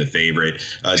them being the favorite.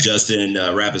 Justin,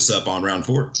 wrap us up on round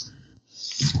 4.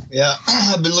 Yeah,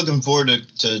 I've been looking forward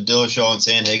to Dillashaw and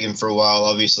Sandhagen for a while.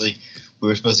 Obviously, we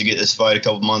were supposed to get this fight a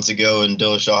couple months ago, and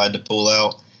Dillashaw had to pull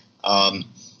out.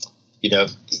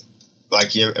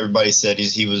 Like everybody said,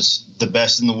 he was the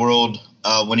best in the world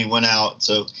when he went out.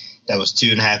 So that was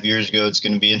 2.5 years ago. It's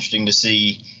going to be interesting to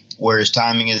see where his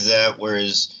timing is at, where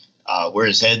his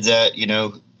head's at.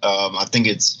 I think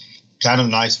it's kind of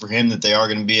nice for him that they are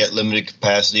going to be at limited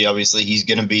capacity. Obviously, he's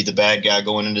going to be the bad guy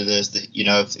going into this.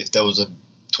 If there was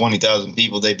 20,000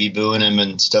 people, they'd be booing him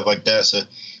and stuff like that. So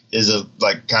is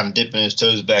kind of dipping his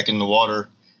toes back in the water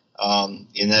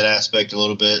in that aspect a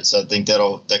little bit. So I think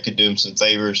that could do him some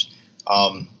favors.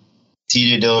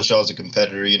 TJ Dillashaw is a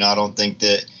competitor. I don't think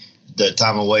that the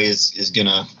time away is going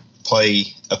to play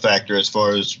a factor as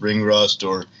far as ring rust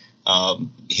or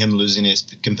him losing his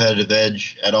competitive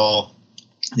edge at all.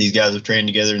 These guys have trained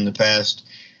together in the past,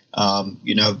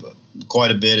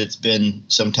 quite a bit. It's been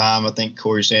some time. I think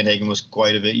Corey Sandhagen was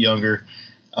quite a bit younger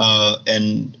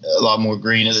and a lot more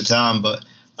green at the time, but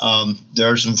there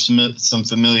are some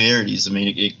familiarities. I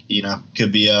mean, it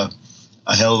could be a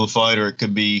hell of a fight, or it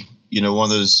could be one of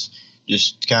those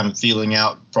just kind of feeling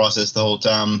out process the whole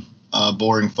time,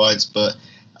 boring fights. But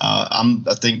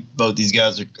I think both these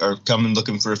guys are coming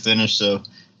looking for a finish. So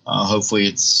hopefully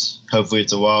it's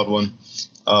a wild one.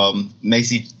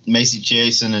 Macy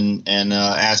Chiasson and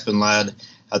Aspen Ladd,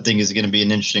 I think, is going to be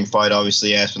an interesting fight.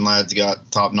 Obviously, Aspen Ladd's got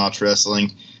top-notch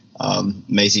wrestling.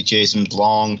 Macy Chiasson's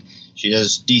long. She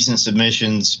has decent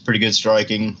submissions, pretty good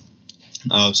striking.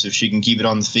 So if she can keep it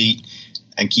on the feet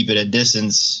and keep it at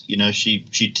distance, she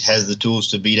has the tools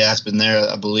to beat Aspen there,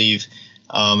 I believe.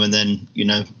 And then,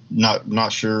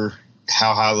 not sure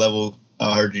how high level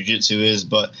her jiu-jitsu is,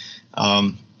 but,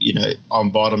 on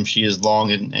bottom she is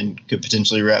long and could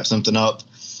potentially wrap something up.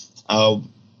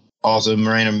 Also,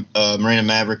 Marina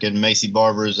Maverick and Macy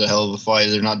Barber is a hell of a fight.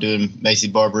 They're not doing Macy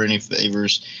Barber any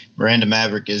favors. Miranda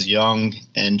Maverick is young,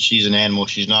 and she's an animal.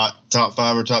 She's not top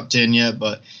 5 or top 10 yet,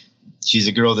 but she's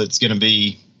a girl that's going to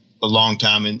be a long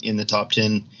time in the top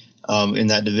 10 in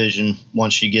that division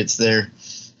once she gets there.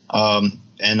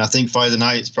 And I think fight of the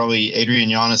night is probably Adrian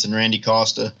Giannis and Randy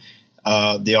Costa.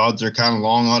 The odds are kind of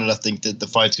long on it. I think that the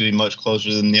fight's going to be much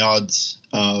closer than the odds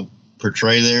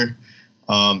portray there.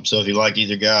 So if you like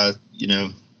either guy,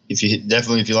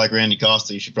 if you like Randy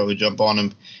Costa, you should probably jump on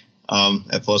him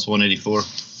at plus 184.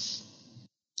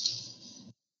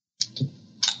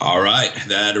 All right,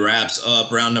 that wraps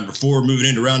up round number 4. Moving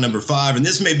into round number 5, and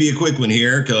this may be a quick one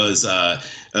here because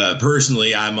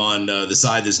personally I'm on the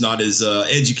side that's not as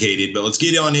educated. But let's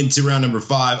get on into round number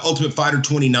 5. Ultimate Fighter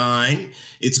 29.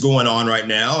 It's going on right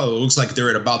now. It looks like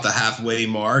they're at about the halfway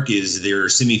mark. Is their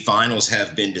semifinals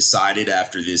have been decided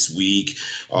after this week?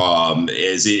 Are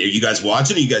you guys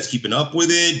watching? Are you guys keeping up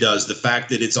with it? Does the fact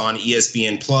that it's on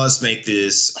ESPN Plus make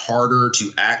this harder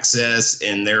to access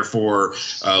and therefore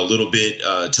a little bit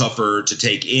tougher to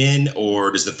take in? Or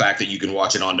does the fact that you can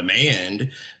watch it on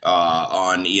demand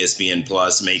on ESPN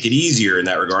Plus make it easier in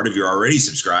that regard if you're already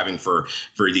subscribing for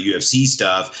the UFC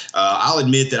stuff? I'll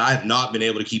admit that I have not been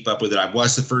able to keep up with it. I've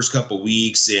watched the first couple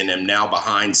weeks and am now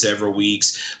behind several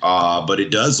weeks, but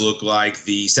it does look like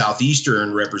the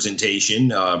Southeastern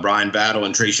representation, Brian Battle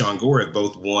and Trayshawn Gore, have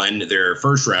both won their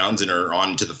first rounds and are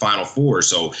on to the final 4.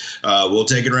 So we'll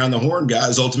take it around the horn,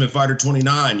 guys. Ultimate Fighter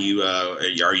 29.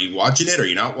 Are you watching it? Are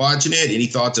you not watching it? Any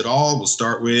thoughts at all? We'll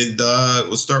start with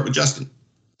Justin.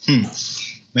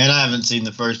 Man, I haven't seen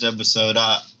the first episode.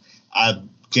 I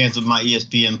canceled my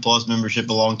ESPN Plus membership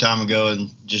a long time ago,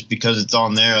 and just because it's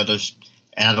on there,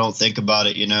 I don't think about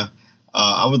it.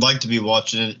 I would like to be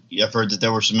watching it. I've heard that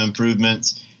there were some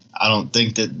improvements. I don't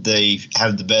think that they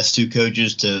have the best 2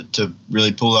 coaches to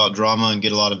really pull out drama and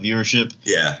get a lot of viewership.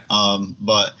 Yeah.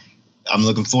 But I'm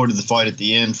looking forward to the fight at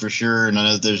the end for sure, and I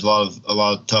know that there's a lot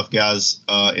of tough guys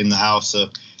in the house. So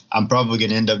I'm probably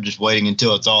going to end up just waiting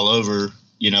until it's all over.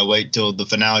 Wait till the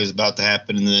finale is about to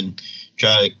happen, and then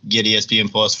try to get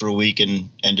ESPN Plus for a week and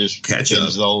just catch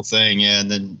up the whole thing, and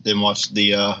then watch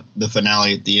the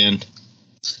finale at the end.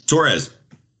 Torres.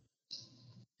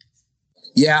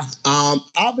 Yeah,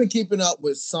 I've been keeping up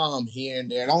with some here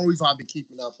and there. The only reason I've been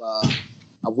keeping up,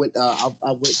 I went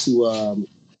to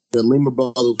the Lima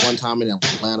Brothers one time in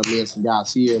Atlanta. Me and some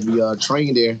guys here, we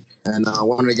trained there, and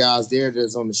one of the guys there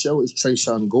that's on the show is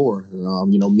Trayshawn Gore.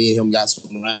 Me and him got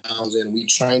some rounds in, and we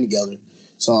trained together.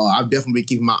 So I've definitely been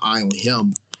keeping my eye on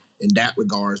him in that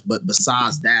regards. But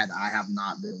besides that, I have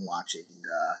not been watching.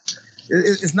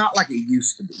 It's not like it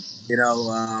used to be.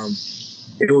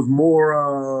 It was more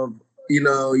of,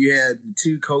 you had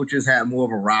 2 coaches had more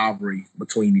of a rivalry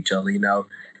between each other.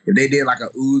 If they did like a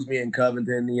Uzmi and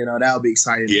Covington, that would be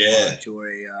exciting to watch.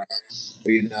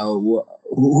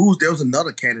 Or, there was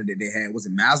another candidate they had. Was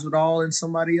it Masvidal and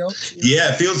somebody else?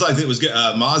 Yeah, it feels like it was good.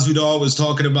 Masvidal was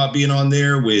talking about being on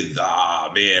there with, I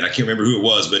can't remember who it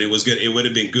was, but it was good. It would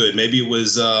have been good. Maybe it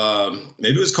was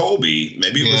Colby.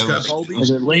 Maybe it was Colby. Was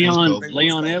it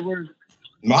Leon Edwards?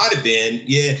 Might have been.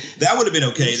 Yeah, that would have been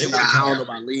okay. I don't know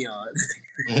about Leon.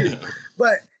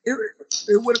 But it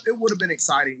would have been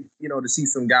exciting, to see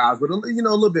some guys with a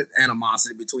little bit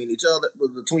animosity between the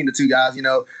 2 guys.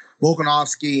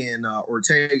 Volkanovski and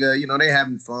Ortega. They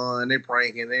having fun, they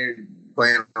pranking, they're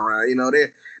playing around.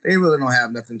 They really don't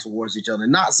have nothing towards each other.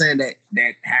 Not saying that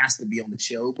has to be on the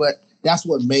show, but that's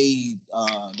what made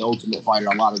the Ultimate Fighter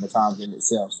a lot of the times in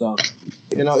itself. So,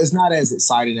 it's not as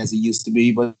exciting as it used to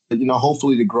be, but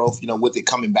hopefully the growth, with it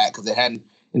coming back, because it hadn't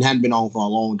been on for a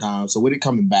long time. So with it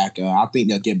coming back, I think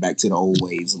they'll get back to the old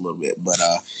ways a little bit. But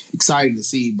excited to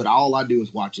see. But all I do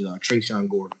is watch it. Trayshawn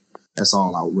Gore. That's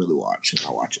all I really watch.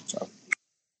 I watch it. So.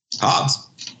 Hobbs.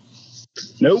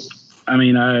 Nope. I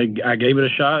mean, I gave it a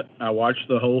shot. I watched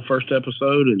the whole first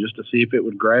episode and just to see if it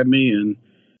would grab me, and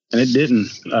it didn't.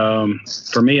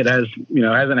 For me, it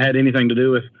hasn't had anything to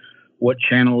do with what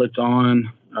channel it's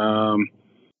on. I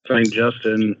think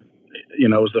Justin,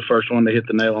 was the first one to hit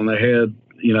the nail on the head.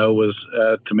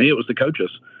 To me, it was the coaches.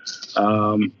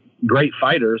 Great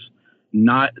fighters,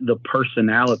 not the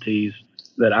personalities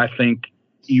that I think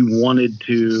you wanted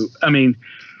to. I mean,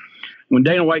 when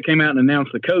Dana White came out and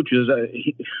announced the coaches,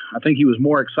 I think he was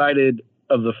more excited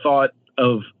of the thought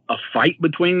of a fight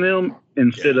between them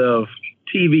instead of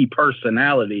TV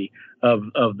personality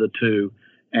of the 2.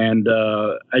 And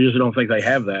I just don't think they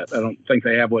have that. I don't think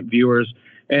they have what viewers.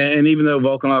 And even though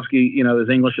Volkanovski, his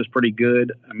English is pretty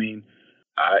good, I mean,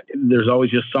 there's always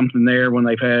just something there when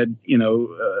they've had,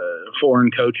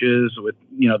 foreign coaches with,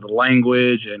 the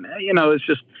language, and, it's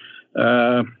just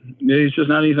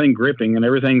not anything gripping, and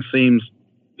everything seems,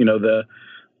 the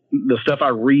stuff I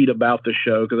read about the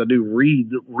show, because I do read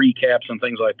recaps and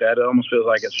things like that, it almost feels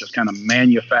like it's just kind of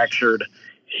manufactured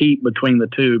heat between the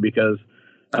two because,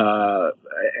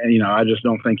 I just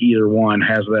don't think either one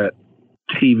has that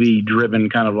TV driven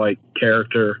kind of like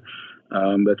character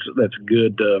that's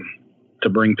good to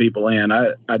bring people in.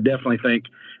 I definitely think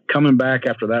coming back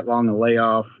after that long a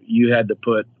layoff, you had to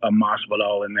put a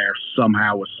Masvidal in there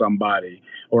somehow with somebody,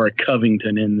 or a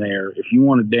Covington in there. If you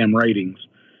wanted damn ratings,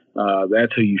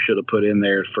 that's who you should have put in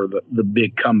there for the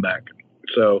big comeback.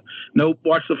 So, nope,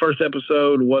 watch the first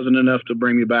episode. Wasn't enough to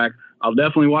bring me back. I'll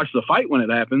definitely watch the fight when it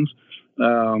happens.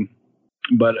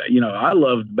 But, I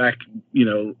loved back,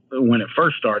 when it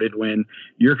first started, when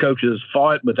your coaches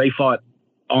fought, but they fought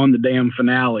on the damn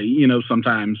finale,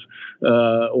 sometimes,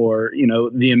 or,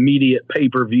 the immediate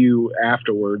pay-per-view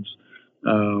afterwards.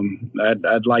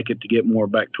 I'd like it to get more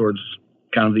back towards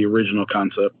kind of the original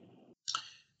concept.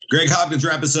 Greg Hopkins,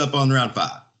 wrap us up on round 5.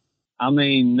 I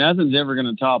mean, nothing's ever going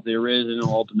to top the original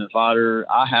Ultimate Fighter.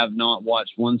 I have not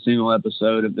watched one single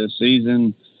episode of this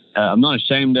season. I'm not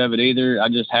ashamed of it either. I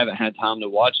just haven't had time to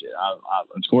watch it.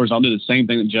 Of course, I'll do the same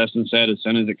thing that Justin said. As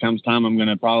soon as it comes time, I'm going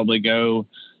to probably go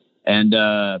and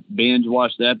binge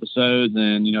watch the episodes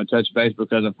and, touch base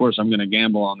because, of course, I'm going to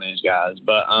gamble on these guys.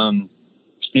 But,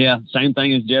 yeah, same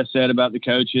thing as Jeff said about the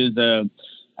coaches.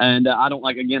 And I don't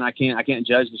I can't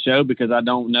judge the show because I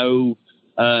don't know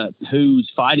who's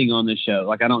fighting on this show.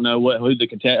 Like, I don't know who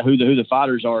the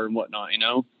fighters are and whatnot,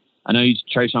 I know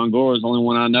Trayshawn Gore is the only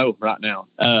one I know right now.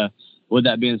 With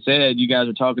that being said, you guys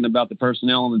are talking about the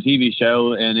personnel on the TV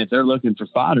show, and if they're looking for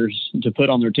fighters to put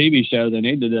on their TV show, they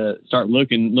need to start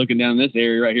looking down this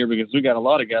area right here because we got a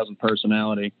lot of guys with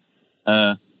personality.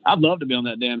 I'd love to be on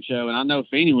that damn show, and I know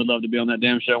Feeney would love to be on that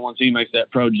damn show once he makes that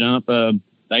pro jump.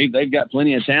 They've got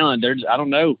plenty of talent. I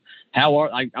don't know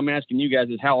I'm asking you guys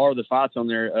how are the fights on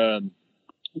there,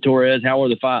 Torres? How are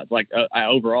the fights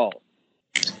overall?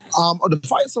 The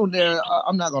fights on there,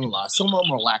 I'm not gonna lie, some of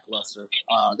them are lackluster.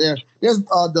 There's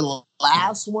the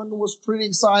last one was pretty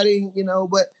exciting,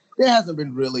 but there hasn't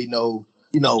been really no,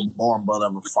 born butt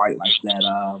of a fight like that.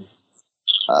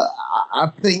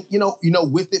 I think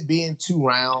with it being 2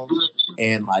 rounds,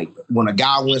 and like when a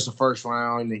guy wins the first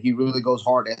round, he really goes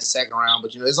hard that second round.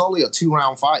 But it's only a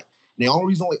 2-round fight. The only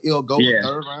reason it'll go the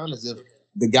third round is if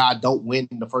the guy don't win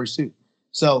the first 2.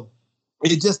 So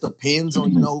it just depends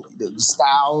on the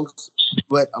styles.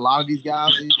 But a lot of these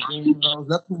guys,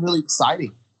 nothing really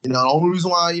exciting. The only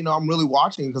reason why I'm really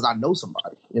watching because I know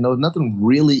somebody. There's nothing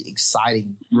really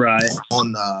exciting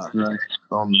on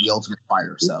the Ultimate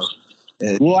Fighter. So.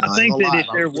 Well, I think that if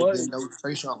there was no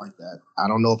Trayshawn like that, I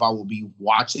don't know if I will be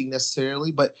watching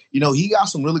necessarily. But he got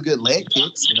some really good leg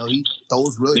kicks. He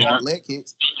throws really hard leg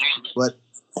kicks. But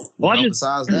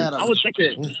besides that, I would think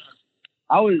that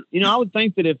I would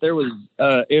think that if there was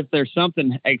if there's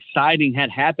something exciting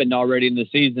had happened already in the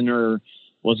season or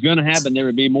was going to happen, there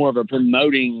would be more of a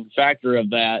promoting factor of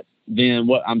that than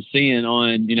what I'm seeing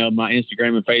on my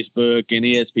Instagram and Facebook and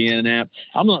ESPN app.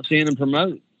 I'm not seeing them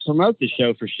promote the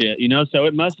show for shit, so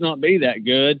it must not be that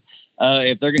good.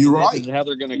 If they're going to how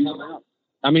they're going to come out.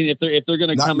 I mean, if they're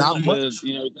going to come out with,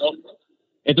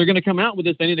 if they're going to come out with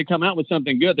this, they need to come out with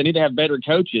something good. They need to have better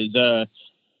coaches. They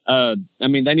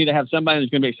need to have somebody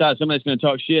who's going to be excited. Somebody's going to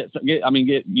talk shit. Get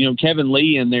Kevin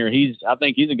Lee in there. I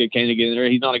think he's a good candidate in there.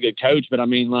 He's not a good coach, but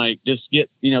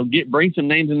bring some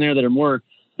names in there that are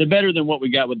better than what we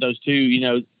got with those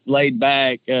 2, laid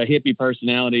back, hippie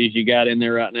personalities you got in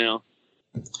there right now.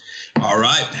 All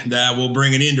right, that will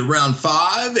bring it into round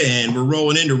 5, and we're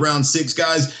rolling into round 6,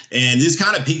 guys. And this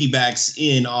kind of piggybacks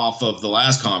in off of the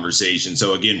last conversation.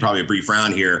 So again, probably a brief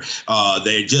round here.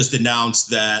 They just announced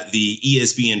that the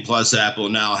ESPN Plus app will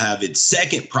now have its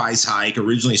second price hike.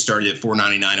 Originally started at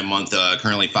 $4.99 a month,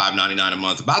 currently $5.99 a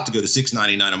month, about to go to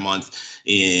 $6.99 a month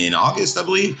in August, I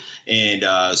believe. And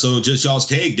so just y'all's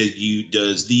take,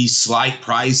 does these slight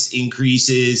price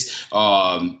increases,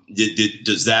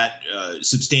 does that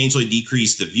substantially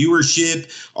decrease the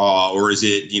viewership, or is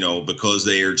it, because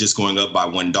they are just going up by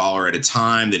 $1 at a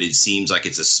time, that it seems like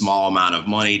it's a small amount of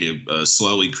money to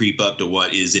slowly creep up to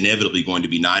what is inevitably going to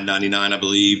be $9.99, I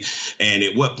believe? And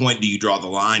at what point do you draw the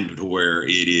line to where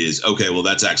it is, okay, well,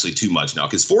 that's actually too much now?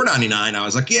 Because $4.99, I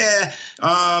was like,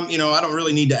 I don't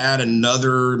really need to add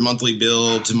another monthly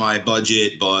bill to my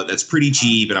budget, but that's pretty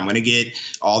cheap, and I'm going to get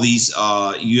all these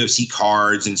UFC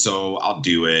cards, and so I'll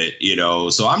do it,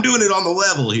 So I'm doing it on the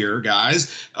level here,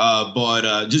 guys.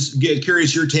 But just get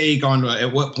curious your take on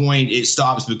at what point it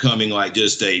stops becoming like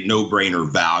just a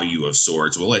no-brainer value of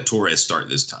sorts. We'll let Torres start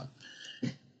this time.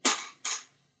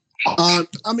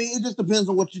 It just depends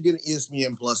on what you get an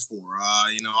ESPN Plus for.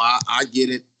 I get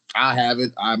it. I have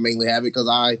it. I mainly have it because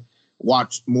I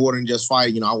watch more than just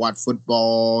fight. I watch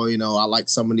football. I like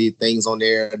some of the things on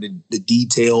there, the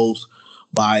details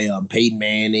by Peyton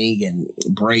Manning and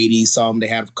Brady. Some they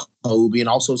have Kobe, and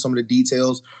also some of the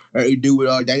details you do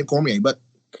with Daniel Cormier. But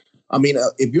I mean,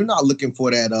 if you're not looking for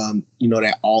that,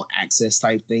 that all access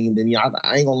type thing, then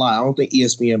I ain't gonna lie. I don't think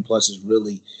ESPN Plus is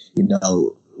really,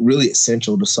 really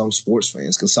essential to some sports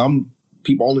fans, because some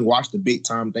people only watch the big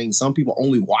time things. Some people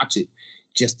only watch it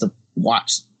just to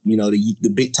watch,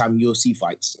 the big time UFC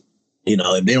fights.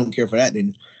 If they don't care for that,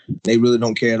 then they really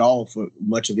don't care at all for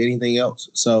much of anything else.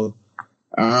 So,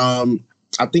 I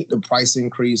think the price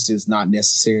increase is not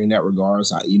necessary in that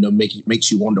regards. Makes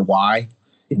you wonder why.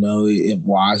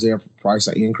 Why is there a price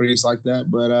increase like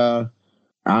that? But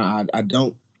I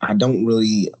don't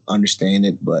really understand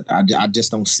it. But I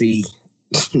just don't see.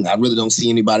 I really don't see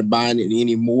anybody buying it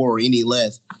any more or any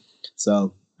less.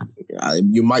 So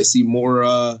you might see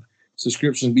more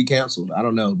subscriptions be canceled. I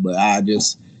don't know, but I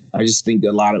just think that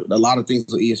a lot of things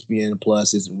with ESPN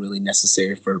Plus isn't really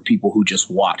necessary for people who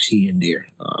just watch here and there.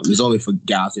 It's only for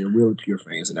guys that are really pure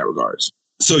fans in that regards.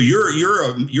 So you're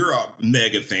a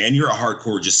mega fan. You're a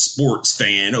hardcore just sports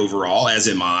fan overall, as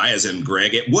am I, as am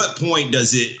Greg. At what point do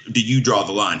you draw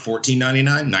the line?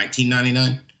 $14.99,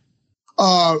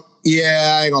 $19.99?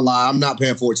 Yeah, I ain't gonna lie. I'm not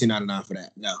paying $14.99 for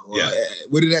that. No. Yeah.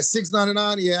 What is that,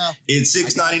 $6.99? Yeah. It's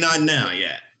 $6.99 now.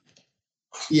 Yeah.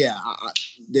 Yeah,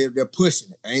 they're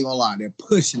pushing it. I ain't gonna lie, they're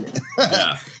pushing it.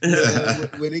 Yeah.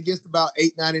 when it gets to about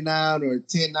 $8.99 or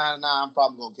 $10.99, I'm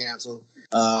probably gonna cancel.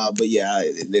 But yeah,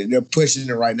 they're pushing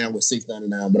it right now with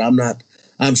 $6.99. But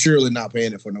I'm surely not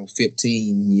paying it for no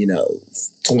 15,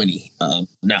 20.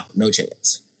 No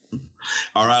chance.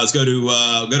 All right, let's go to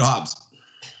Hobbs.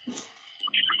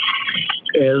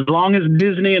 As long as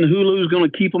Disney and Hulu's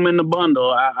going to keep them in the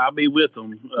bundle, I'll be with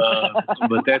them.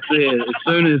 But that's it. As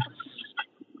soon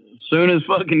as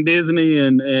fucking Disney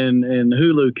and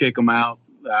Hulu kick them out,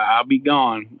 I'll be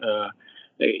gone.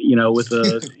 With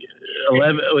an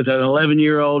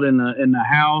 11-year-old in the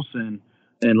house and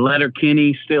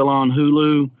Letterkenny still on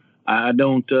Hulu, I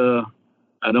don't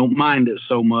mind it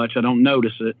so much. I don't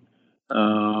notice it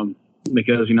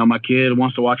because my kid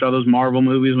wants to watch all those Marvel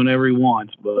movies whenever he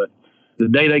wants. But the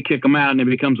day they kick them out and it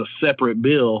becomes a separate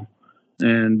bill,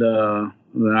 and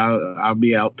I'll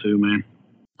be out too, man.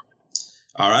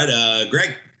 All right,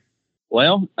 Greg.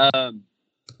 Well,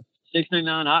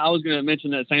 $6.99. I was going to mention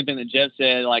that same thing that Jeff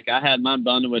said. Like, I had mine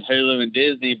bundled with Hulu and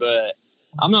Disney, but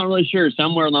I'm not really sure.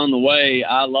 Somewhere along the way,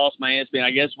 I lost my ESPN.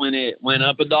 I guess when it went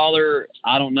up $1,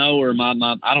 I don't know, or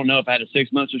I don't know if I had a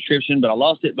 6-month subscription, but I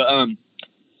lost it. But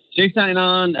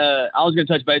 $6.99. I was going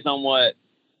to touch base on what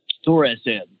Torres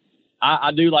said.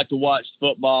 I do like to watch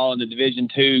football and the Division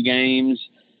II games.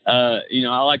 I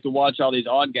like to watch all these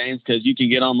odd games because you can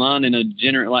get online, and a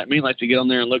degenerate like me likes to get on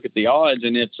there and look at the odds.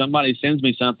 And if somebody sends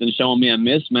me something showing me a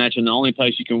mismatch and the only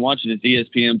place you can watch it is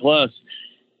ESPN Plus,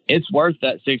 it's worth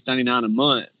that $6.99 a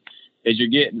month. As you're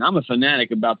getting, I'm a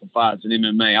fanatic about the fights in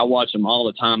MMA. I watch them all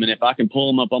the time, and if I can pull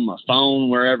them up on my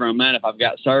phone wherever I'm at, if I've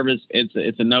got service,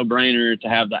 it's a no-brainer to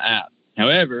have the app.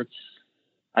 However,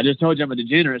 I just told you I'm a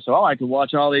degenerate, so I like to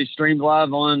watch all these streamed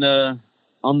live on the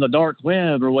dark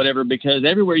web or whatever, because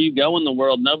everywhere you go in the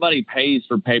world, nobody pays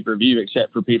for pay-per-view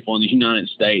except for people in the United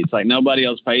States. Like, nobody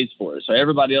else pays for it. So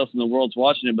everybody else in the world's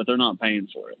watching it, but they're not paying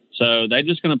for it. So they're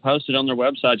just going to post it on their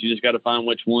website. You just got to find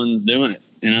which one's doing it,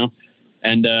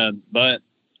 And but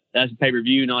that's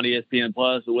pay-per-view, not ESPN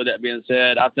Plus. So with that being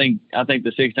said, I think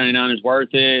the $6.99 is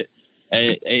worth it.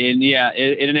 And yeah,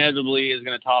 it inevitably is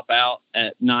going to top out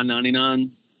at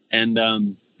 $9.99. And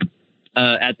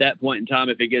at that point in time,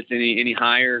 if it gets any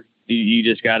higher, you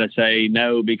just got to say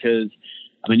no, because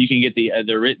you can get the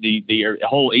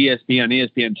whole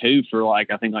ESPN2 for like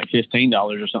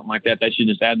 $15 or something like that. They should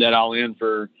just add that all in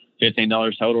for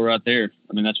 $15 total right there.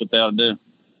 That's what they'll do.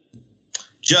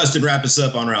 Justin, wrap us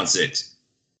up on round 6.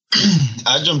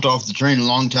 I jumped off the train a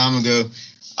long time ago.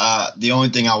 The only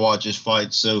thing I watch is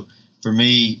fights. So for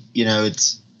me,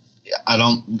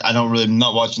 I'm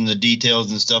not watching the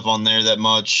details and stuff on there that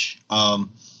much. I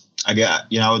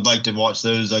would like to watch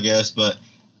those, I guess, but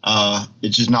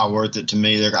it's just not worth it to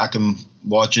me. I can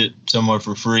watch it somewhere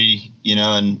for free,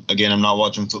 and again, I'm not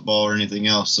watching football or anything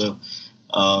else. So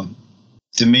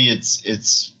to me,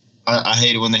 I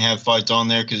hate it when they have fights on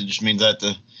there, because it just means I have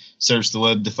to search the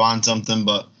web to find something,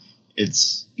 but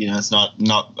it's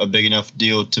not a big enough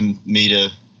deal to me to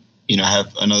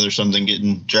have another something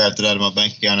getting drafted out of my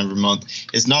bank account every month.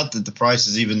 It's not that the price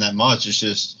is even that much. It's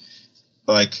just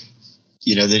like,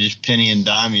 they just penny and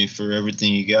dime you for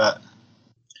everything you got.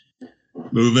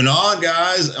 Moving on,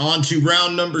 guys, on to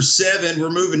round number 7. We're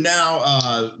moving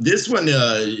now. This one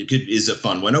is a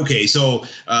fun one. Okay, so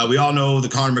we all know the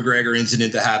Conor McGregor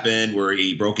incident that happened where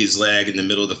he broke his leg in the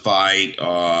middle of the fight,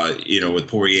 with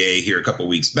Poirier here a couple of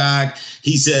weeks back.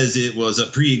 He says it was a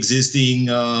pre-existing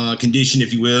condition,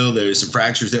 if you will. There's some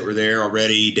fractures that were there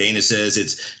already. Dana says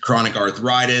it's chronic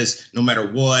arthritis. No matter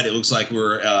what, it looks like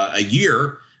we're a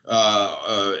year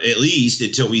at least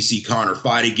until we see Conor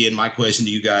fight again. My question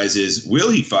to you guys is, will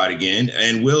he fight again?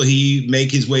 And will he make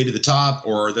his way to the top,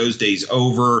 or are those days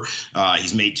over?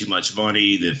 He's made too much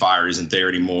money. The fire isn't there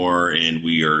anymore. And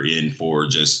we are in for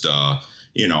just,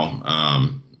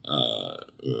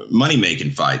 money-making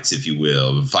fights, if you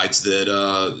will, fights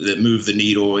that move the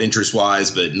needle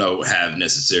interest-wise, but no have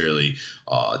necessarily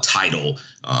title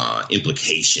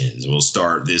implications. We'll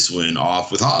start this one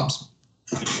off with Hobbs.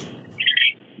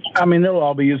 I mean, there'll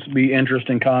always be interest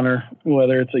in Conor,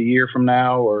 whether it's a year from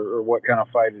now or what kind of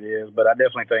fight it is. But I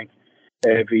definitely think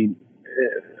if he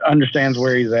understands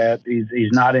where he's at,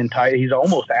 he's not in tight. He's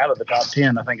almost out of the top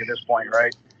 10, I think, at this point,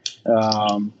 right?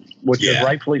 Which is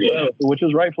rightfully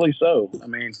so. I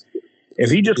mean,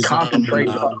 if he just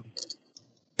concentrates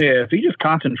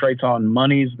on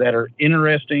monies that are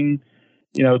interesting,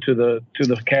 to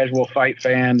the casual fight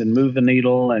fan and move the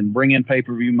needle and bring in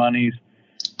pay-per-view monies.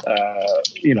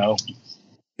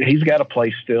 He's got a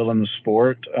place still in the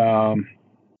sport. The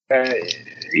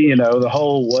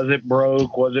whole, was it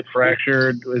broke? Was it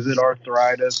fractured? Is it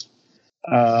arthritis?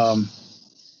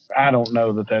 I don't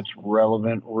know that that's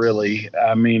relevant, really.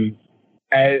 I mean,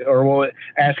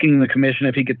 asking the commission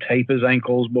if he could tape his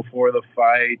ankles before the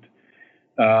fight.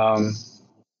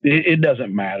 It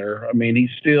doesn't matter. I mean, he's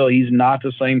not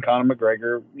the same Conor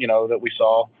McGregor, that we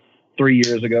saw 3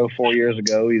 years ago, 4 years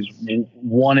ago. He's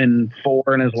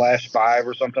 1-4 in his last 5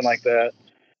 or something like that.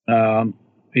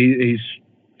 He's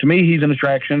to me, he's an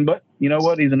attraction, but you know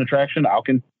what? He's an attraction I'll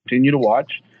continue to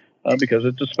watch because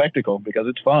it's a spectacle, because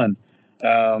it's fun.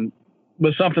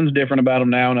 But something's different about him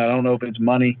now, and I don't know if it's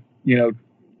money,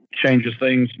 changes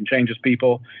things and changes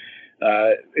people.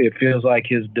 It feels like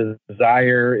his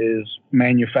desire is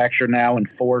manufactured now and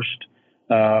forced.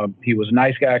 He was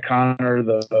nice guy Conor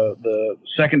the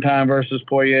second time versus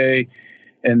Poirier,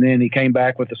 and then he came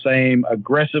back with the same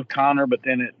aggressive Conor, but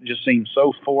then it just seems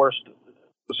so forced.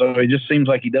 So it just seems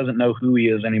like he doesn't know who he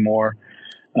is anymore.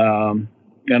 And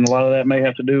a lot of that may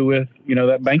have to do with,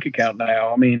 that bank account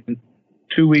now. I mean,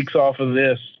 2 weeks off of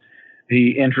this,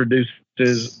 he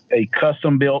introduces a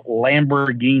custom-built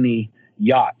Lamborghini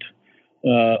yacht,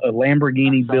 a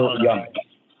Lamborghini-built yacht.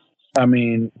 I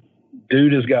mean,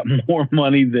 dude has got more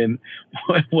money than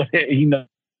what he knows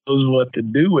what to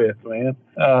do with, man.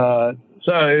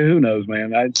 So who knows,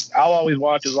 man? I'll always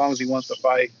watch as long as he wants to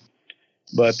fight.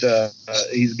 But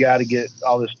he's got to get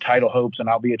all this title hopes and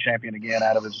I'll be a champion again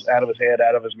out of his head,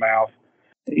 out of his mouth,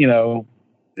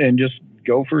 and just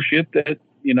go for shit that,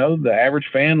 the average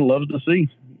fan loves to see.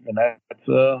 And that's,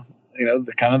 the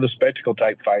kind of the spectacle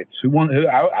type fights.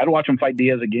 I'd watch him fight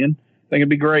Diaz again. I think it'd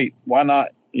be great. Why not?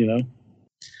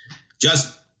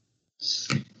 Just,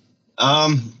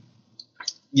 I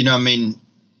mean,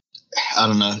 I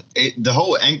don't know. The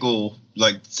whole ankle,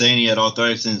 like saying he had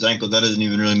arthritis in his ankle, that doesn't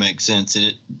even really make sense.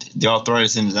 The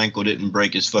arthritis in his ankle didn't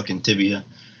break his fucking tibia.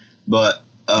 But,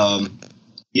 I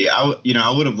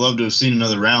would have loved to have seen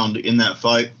another round in that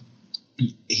fight.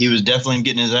 He was definitely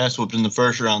getting his ass whooped in the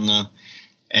first round, though.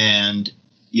 And,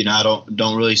 I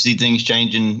don't really see things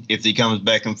changing if he comes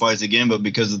back and fights again. But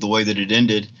because of the way that it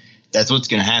ended, that's what's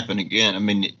going to happen again. I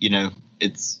mean,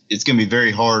 it's going to be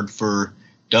very hard for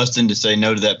Dustin to say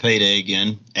no to that payday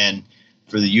again. And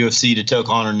for the UFC to tell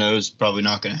Conor no is probably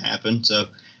not going to happen. So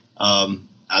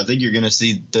I think you're going to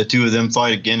see the two of them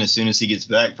fight again as soon as he gets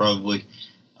back, probably,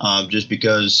 just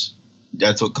because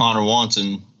that's what Conor wants.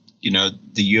 And,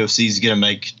 the UFC is going to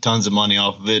make tons of money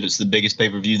off of it. It's the biggest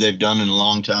pay-per-view they've done in a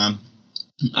long time.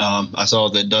 I saw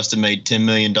that Dustin made $10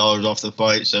 million off the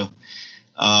fight. So,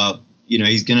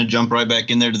 he's going to jump right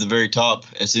back in there to the very top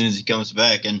as soon as he comes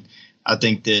back. And I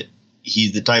think that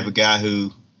he's the type of guy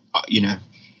who,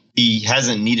 he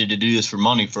hasn't needed to do this for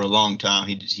money for a long time.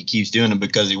 He keeps doing it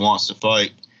because he wants to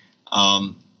fight.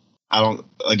 I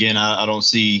don't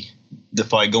see the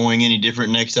fight going any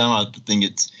different next time. I think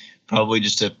it's probably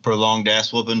just a prolonged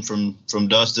ass whooping from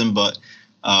Dustin, but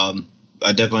I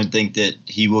definitely think that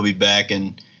he will be back,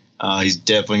 and he's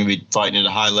definitely going to be fighting at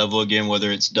a high level again,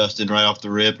 whether it's Dustin right off the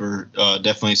rip or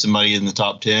definitely somebody in the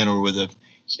top 10 or the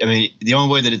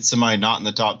only way that it's somebody not in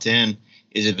the top 10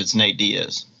 is if it's Nate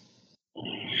Diaz.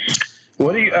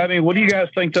 What do you guys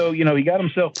think, though? He got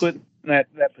himself put in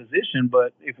that position,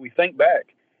 but if we think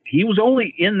back, he was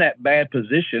only in that bad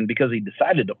position because he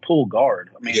decided to pull guard.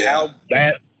 I mean,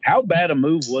 how bad a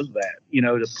move was that,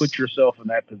 to put yourself in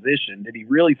that position? Did he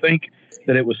really think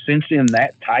that it was cinched in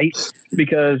that tight?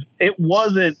 Because it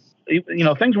wasn't,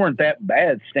 things weren't that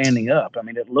bad standing up. I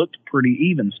mean, it looked pretty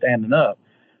even standing up.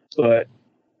 But,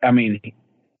 I mean,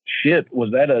 shit,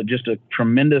 was that just a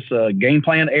tremendous game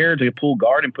plan error to pull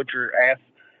guard and put your ass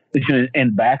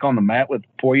and back on the mat with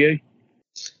Poirier?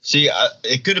 See,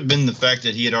 it could have been the fact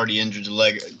that he had already injured the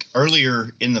leg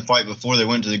earlier in the fight before they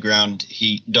went to the ground.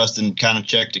 Dustin kind of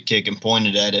checked a kick and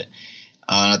pointed at it.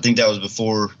 I think that was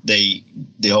before the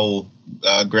whole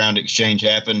ground exchange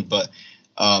happened. But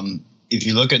if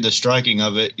you look at the striking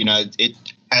of it,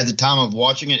 at the time of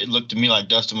watching it, it looked to me like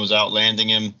Dustin was outlanding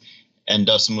him, and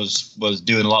Dustin was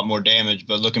doing a lot more damage.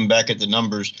 But looking back at the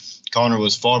numbers, Conor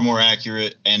was far more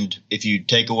accurate. And if you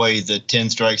take away the 10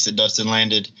 strikes that Dustin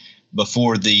landed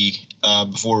before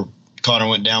Conor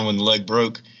went down when the leg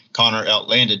broke, Conor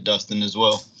outlanded Dustin as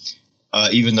well.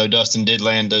 Even though Dustin did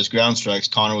land those ground strikes,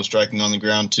 Conor was striking on the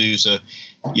ground too. So,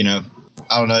 I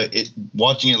don't know.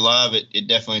 Watching it live, it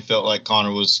definitely felt like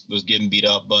Conor was getting beat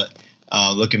up. But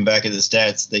looking back at the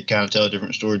stats, they kind of tell a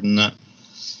different story than that.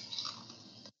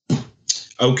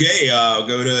 Okay, I'll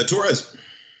go to Torres.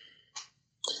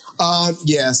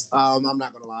 Yes, I'm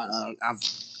not gonna lie.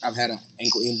 I've had an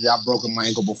ankle injury. I've broken my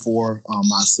ankle before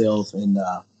myself, and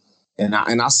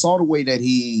I saw the way that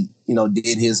he,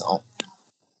 did his,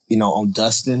 on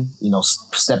Dustin,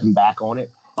 stepping back on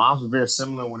it. Mine was very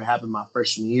similar when it happened my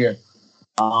freshman year.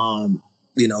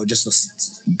 Just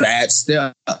a bad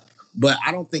step, but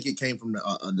I don't think it came from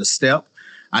the step.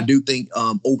 I do think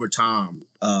over time,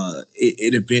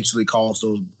 it eventually caused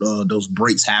those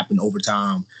breaks happen over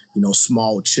time.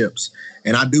 Small chips.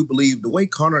 And I do believe the way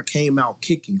Conor came out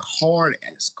kicking hard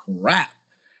as crap,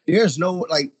 there's no,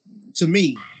 to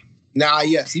me, now,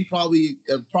 yes, he probably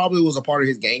was a part of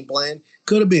his game plan.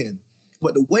 Could have been.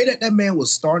 But the way that man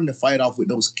was starting to fight off with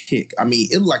those kicks, I mean,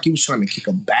 it looked like he was trying to kick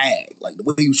a bag, like the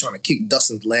way he was trying to kick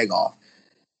Dustin's leg off.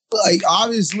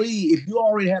 Obviously, if you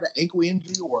already had an ankle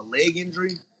injury or a leg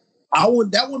injury,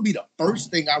 that wouldn't be the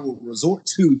first thing I would resort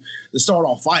to start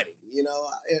off fighting, in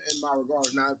my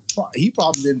regard. Now, he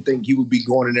probably didn't think he would be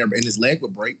going in there and his leg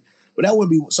would break, but that would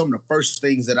be some of the first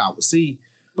things that I would see.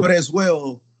 But as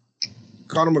well,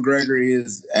 Conor McGregor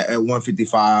is at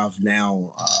 155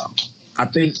 now. I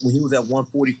think when he was at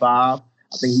 145,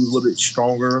 I think he was a little bit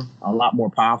stronger, a lot more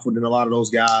powerful than a lot of those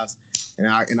guys. And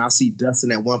I see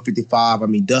Dustin at 155. I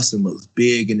mean, Dustin looks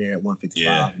big in there at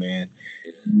 155, man.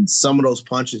 And some of those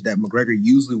punches that McGregor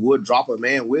usually would drop a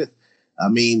man with, I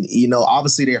mean,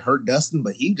 obviously they hurt Dustin,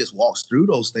 but he just walks through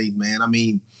those things, man. I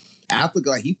mean, after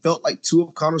he felt like two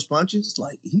of Conor's punches,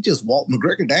 he just walked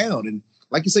McGregor down. And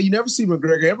like you said, you never see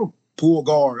McGregor ever pull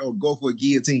guard or go for a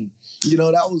guillotine.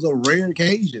 That was a rare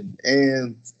occasion.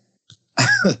 And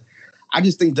I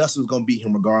just think Dustin was going to beat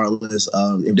him regardless.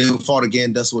 If they fought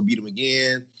again, Dustin would beat him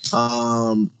again.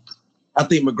 I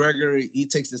think McGregor, he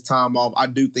takes his time off. I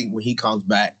do think when he comes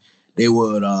back, they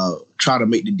would try to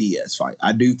make the Diaz fight.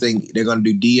 I do think they're going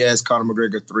to do Diaz, Conor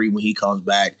McGregor 3 when he comes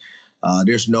back.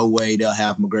 There's no way they'll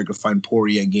have McGregor fighting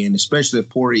Poirier again, especially if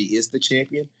Poirier is the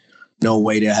champion. No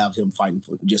way they'll have him fighting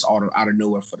for just out of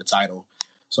nowhere for the title.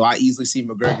 So I easily see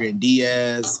McGregor and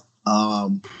Diaz.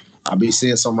 I'll be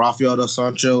seeing some Rafael dos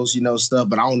Santos, stuff,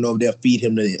 but I don't know if they'll feed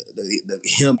him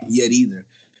him yet either.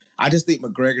 I just think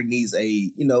McGregor needs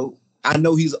I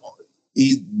know he's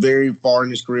very far in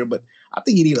his career, but I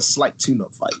think he needs a slight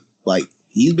tune-up fight.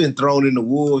 He's been thrown in the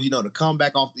wolves, to come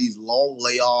back off these long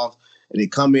layoffs and then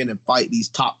come in and fight these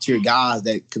top-tier guys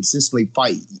that consistently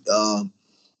fight,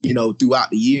 throughout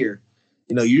the year.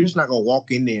 You're just not going to walk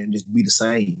in there and just be the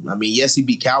same. I mean, yes, he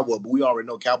beat Cowboy, but we already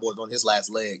know Cowboy's on his last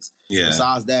legs. Yeah.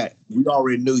 Besides that, we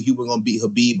already knew he was going to beat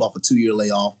Habib off a 2-year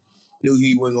layoff. Knew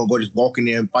he wasn't going to go just walk in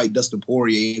there and fight Dustin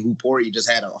Poirier, who Poirier just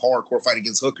had a hardcore fight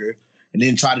against Hooker, and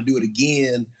then try to do it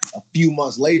again a few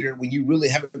months later when you really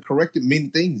haven't corrected many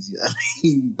things. I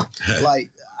mean, I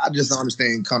just don't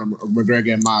understand Conor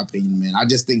McGregor, in my opinion, man. I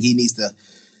just think he needs to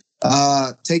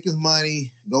take his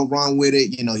money, go run with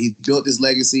it. He's built his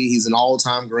legacy. He's an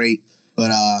all-time great.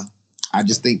 But I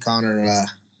just think Conor,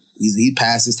 he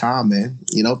passed his time, man.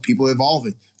 People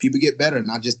evolving. People get better. And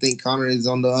I just think Conor is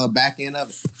on the back end of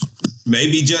it.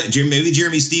 Maybe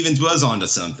Jeremy Stevens was onto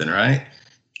something, right?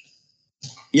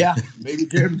 Yeah, maybe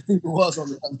Jeremy Stevens was on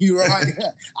that. You're right.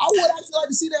 I would actually like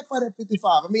to see that fight at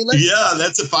 55. I mean,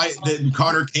 that's a fight that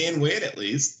Conor can win at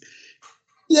least.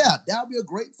 Yeah, that would be a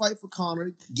great fight for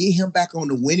Conor. Get him back on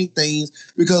the winning things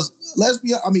because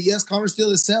yes, Conor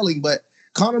still is selling, but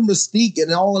Conor mystique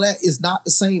and all of that is not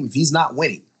the same if he's not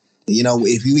winning. You know,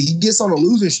 if he gets on a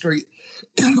losing streak,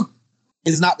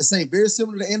 it's not the same. Very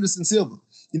similar to Anderson Silva.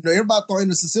 You know, everybody thought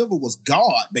Anderson Silva was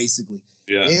God, basically.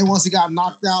 Yeah. And once he got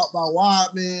knocked out by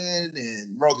Weidman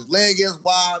and broke his leg against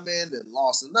Weidman and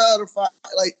lost another fight,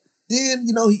 like, then,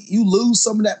 you know, you lose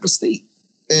some of that mystique.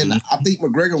 And I think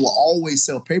McGregor will always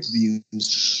sell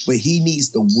pay-per-views, but he needs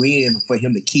to win for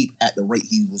him to keep at the rate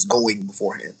he was going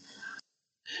beforehand.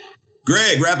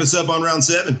 Greg, wrap us up on round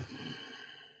 7.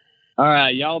 All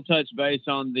right, y'all touch base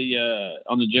on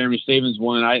the Jeremy Stephens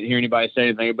one. I didn't hear anybody say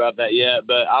anything about that yet,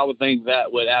 but I would think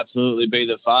that would absolutely be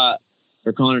the fight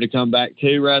for Conor to come back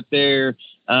to right there.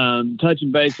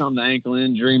 Touching base on the ankle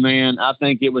injury, man, I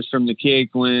think it was from the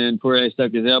kick when Poirier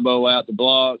stuck his elbow out the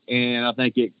block, and I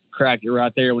think it cracked it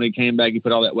right there when he came back. He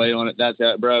put all that weight on it. That's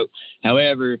how it broke.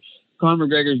 However, Conor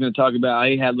McGregor is going to talk about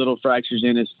he had little fractures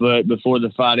in his foot before the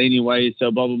fight anyway,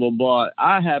 so blah, blah, blah, blah.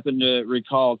 I happen to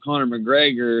recall Conor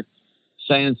McGregor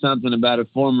saying something about a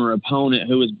former opponent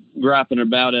who was griping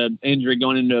about an injury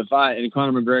going into a fight, and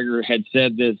Conor McGregor had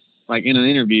said this like in an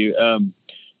interview.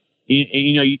 Do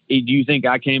you think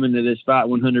I came into this fight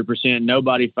 100%?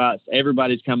 Nobody fights.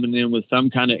 Everybody's coming in with some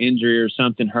kind of injury or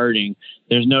something hurting.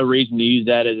 There's no reason to use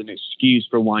that as an excuse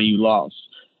for why you lost.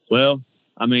 Well,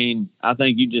 I mean, I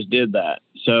think you just did that.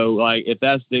 So, like, if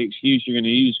that's the excuse you're going to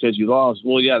use because you lost,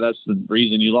 well, yeah, that's the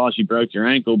reason you lost. You broke your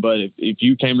ankle. But if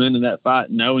you came into that fight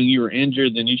knowing you were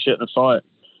injured, then you shouldn't have fought.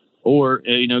 Or,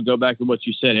 go back to what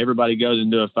you said. Everybody goes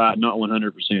into a fight not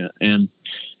 100%. And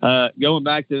going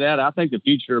back to that, I think the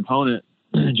future opponent,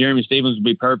 Jeremy Stephens, would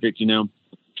be perfect, because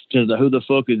who the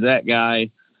fuck is that guy?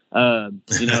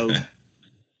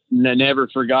 Never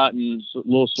forgotten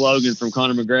little slogan from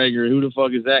Conor McGregor. Who the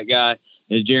fuck is that guy?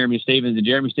 Is Jeremy Stephens. And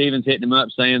Jeremy Stephens hitting him up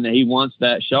saying that he wants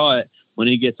that shot when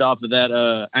he gets off of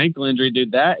that ankle injury.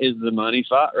 Dude, that is the money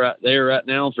fight right there right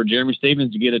now for Jeremy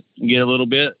Stephens to get a little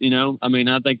bit. I mean,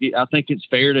 I think it's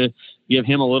fair to give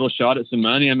him a little shot at some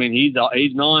money. I mean, he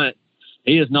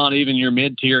is not even your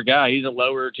mid-tier guy. He's a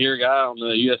lower-tier guy on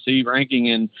the UFC ranking,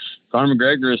 and Conor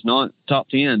McGregor is not top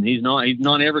 10. He's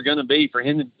not ever going to be for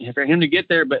him to get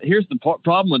there. But here's the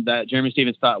problem with that Jeremy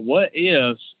Stephens fight. What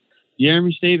if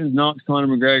Jeremy Stephens knocks Conor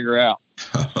McGregor out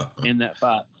in that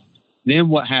fight? Then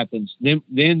what happens? Then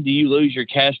do you lose your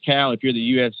cash cow if you're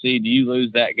the UFC? Do you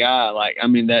lose that guy? Like, I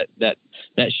mean, that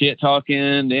shit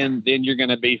talking, then you're going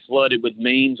to be flooded with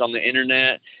memes on the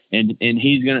internet, and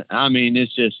he's going to, I mean,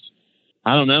 it's just,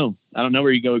 I don't know. I don't know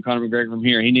where you go with Conor McGregor from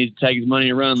here. He needs to take his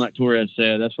money and run, like Torres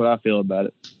said. That's what I feel about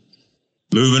it.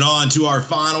 Moving on to our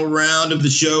final round of the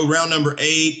show, round number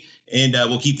 8. And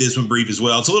we'll keep this one brief as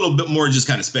well. It's a little bit more just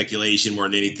kind of speculation more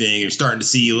than anything. You're starting to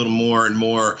see a little more and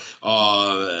more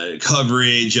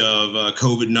coverage of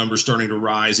COVID numbers starting to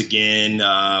rise again.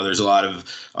 There's a lot of,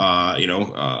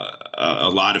 a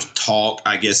lot of talk,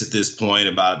 I guess, at this point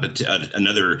about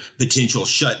another potential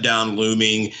shutdown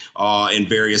looming in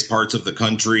various parts of the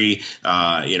country.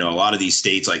 A lot of these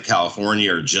states like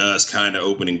California are just kind of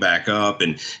opening back up.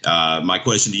 And my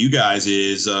question to you guys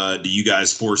is, do you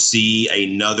guys foresee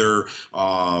another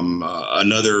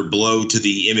blow to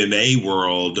the MMA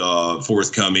world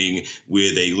forthcoming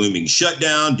with a looming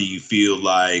shutdown? Do you feel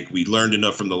like we learned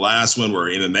enough from the last one where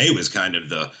MMA was kind of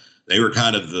the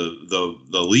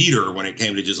leader when it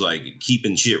came to just like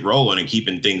keeping shit rolling and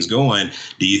keeping things going?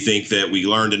 Do you think that we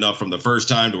learned enough from the first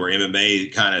time to where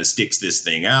MMA kind of sticks this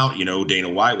thing out? Dana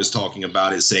White was talking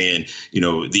about it, saying,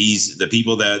 the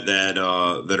people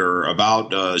that are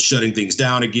about shutting things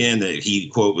down again, that he,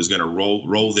 quote, was going to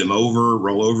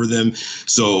roll over them.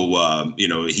 So,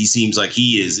 he seems like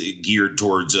he is geared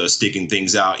towards sticking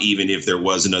things out, even if there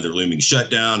was another looming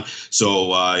shutdown. So,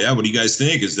 what do you guys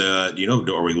think? Is that,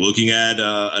 are we looking at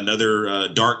another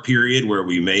dark period where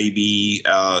we may be,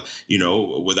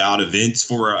 without events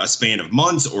for a span of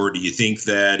months, or do you think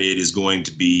that it is going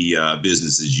to be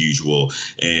business as usual?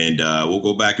 And we'll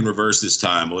go back in reverse this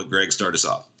time. We'll let Greg start us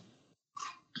off.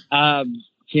 I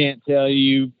can't tell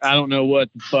you. I don't know what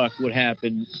the fuck would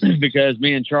happen because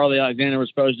me and Charlie Alexander were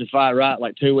supposed to fight right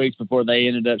like 2 weeks before they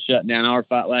ended up shutting down our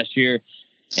fight last year.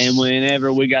 And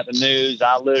whenever we got the news,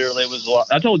 I literally was like,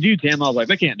 I told you, Tim, I was like,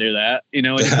 they can't do that. And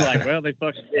it's like, well, they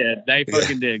fucking did. They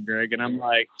fucking did, Greg. And I'm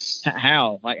like,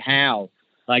 how? Like, how?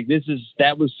 Like,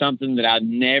 that was something that I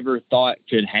never thought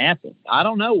could happen. I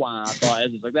don't know why I thought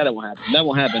it was like, that won't happen. That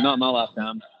won't happen. Not in my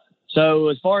lifetime. So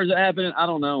as far as it happening, I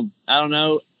don't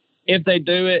know. If they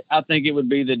do it, I think it would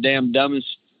be the damn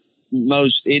dumbest,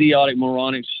 most idiotic,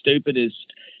 moronic,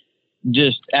 stupidest,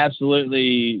 just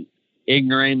absolutely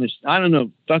ignoramus, I don't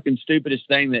know, fucking stupidest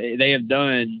thing that they have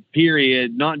done,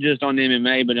 period, not just on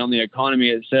MMA, but on the economy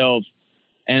itself.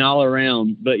 and all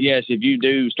around. But yes, if you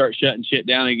do start shutting shit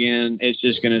down again, it's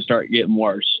just going to start getting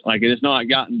worse. Like, it's not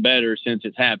gotten better since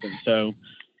it's happened. So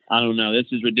I don't know.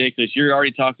 This is ridiculous. You're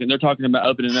already talking. They're talking about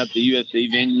opening up the UFC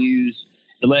venues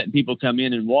to letting people come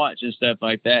in and watch and stuff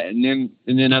like that. And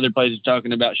then other places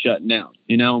talking about shutting down,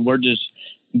 and we're just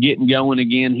getting going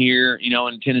again here,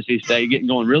 in Tennessee State, getting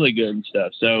going really good and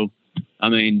stuff. So, I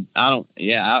mean, I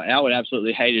would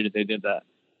absolutely hate it if they did that.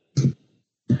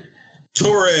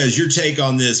 Torres, your take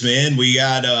on this, man? We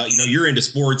got, you're into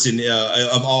sports and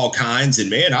of all kinds, and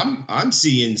man, I'm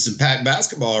seeing some packed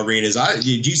basketball arenas.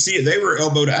 Did you see it? They were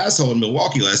elbow to asshole in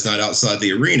Milwaukee last night outside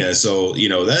the arena. So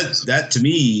that to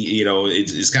me,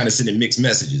 it's kind of sending mixed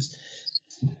messages.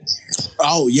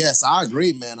 Oh yes, I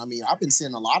agree, man. I mean, I've been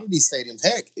seeing a lot of these stadiums.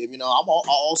 Heck, I'm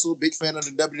also a big fan of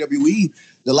the WWE.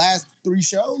 The last 3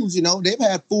 shows, they've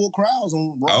had full crowds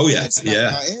on Raw. Oh yeah,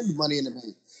 and Money in the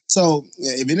Bank. So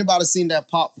if anybody's seen that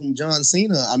pop from John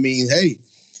Cena, I mean, hey,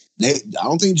 I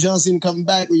don't think John Cena coming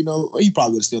back. He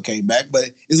probably would have still came back,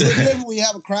 but it's different when you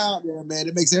have a crowd there, man.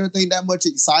 It makes everything that much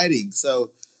exciting.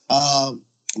 So,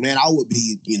 man, I would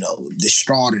be,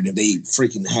 distraught if they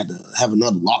freaking had to have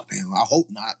another lockdown. I hope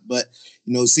not, but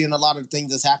seeing a lot of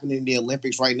things that's happening in the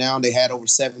Olympics right now, they had over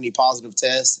 70 positive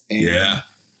tests, and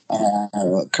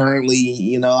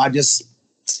currently, I just.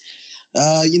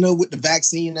 With the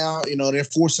vaccine now, they're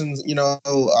forcing,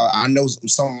 I know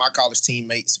some of my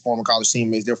former college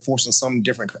teammates, they're forcing some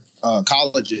different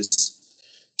colleges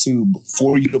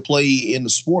for you to play in the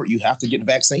sport, you have to get the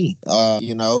vaccine,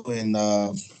 and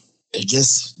it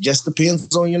just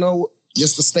depends on,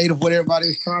 just the state of what everybody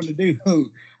is trying to do.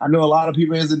 I know a lot of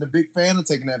people isn't a big fan of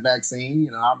taking that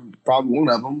vaccine. I'm probably one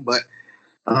of them, but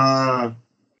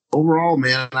overall,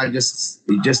 man, it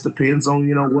just depends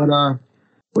on,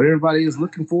 what everybody is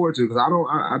looking forward to, because I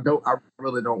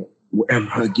really don't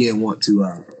ever again want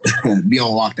to be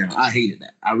on lockdown. I hated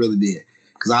that. I really did,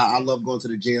 because I love going to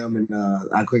the gym, and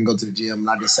I couldn't go to the gym, and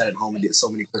I just sat at home and did so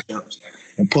many push-ups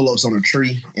and pull-ups on a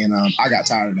tree, and I got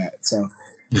tired of that. So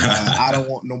I don't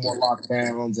want no more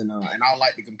lockdowns, and I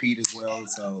like to compete as well.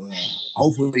 So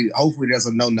hopefully there's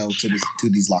a no to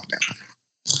these lockdowns.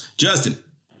 Justin.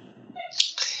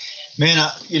 Man, I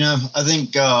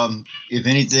think if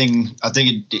anything, I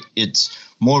think it's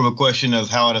more of a question of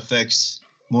how it affects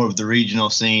more of the regional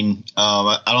scene.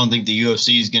 I don't think the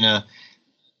UFC is gonna,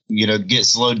 get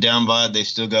slowed down by it. They've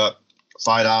still got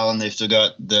Fight Island. They've still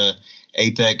got the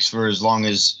Apex for as long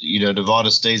as Nevada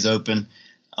stays open.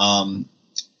 I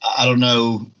don't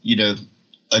know.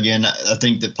 Again, I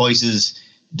think that places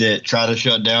that try to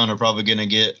shut down are probably going to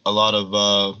get a lot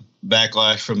of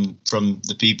backlash from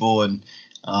the people, and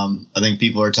I think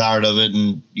people are tired of it,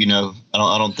 and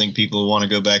I don't think people want to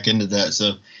go back into that.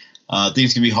 So I think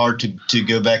it's gonna be hard to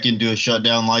go back into a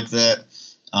shutdown like that.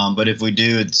 But if we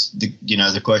do, it's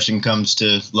the question comes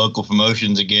to local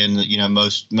promotions again.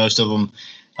 Most of them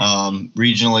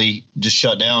regionally just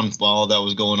shut down while all that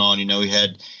was going on. We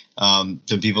had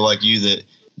some people like you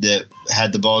that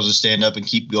had the balls to stand up and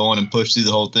keep going and push through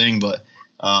the whole thing, but.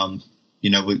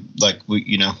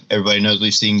 Everybody knows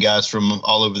we've seen guys from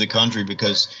all over the country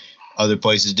because other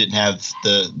places didn't have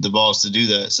the balls to do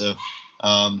that. So,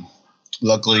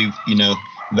 luckily,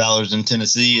 Valor's in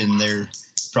Tennessee, and they're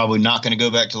probably not going to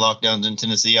go back to lockdowns in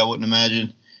Tennessee, I wouldn't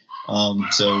imagine.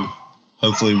 So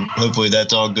hopefully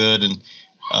that's all good. And,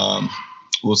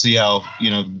 we'll see how,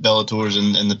 Bellator's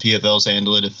and the PFLs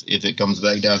handle it if it comes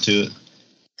back down to it.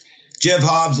 Jeff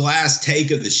Hobbs, last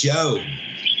take of the show.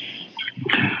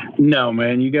 No,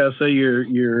 man, you gotta say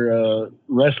your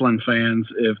wrestling fans.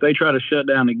 If they try to shut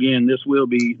down again, this will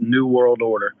be New World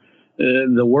Order.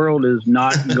 The world is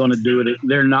not going to do it.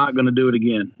 They're not going to do it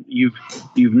again. You've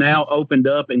now opened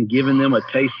up and given them a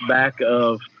taste back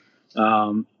of,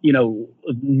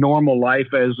 normal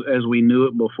life as we knew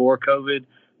it before COVID.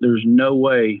 There's no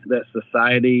way that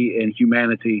society and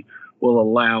humanity will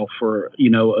allow for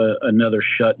another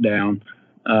shutdown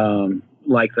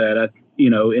like that.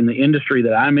 In the industry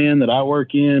that I'm in, that I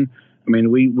work in, I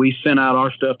mean, we sent out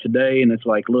our stuff today, and it's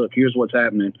like, look, here's what's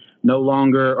happening. No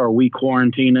longer are we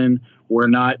quarantining. We're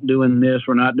not doing this.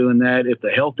 We're not doing that. If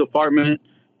the health department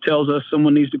tells us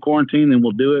someone needs to quarantine, then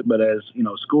we'll do it. But as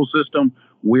school system,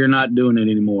 we're not doing it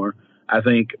anymore. I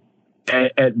think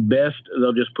at best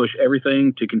they'll just push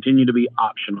everything to continue to be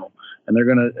optional, and they're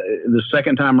gonna the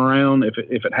second time around, if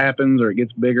it happens or it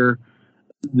gets bigger,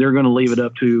 they're gonna leave it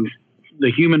up to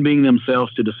the human being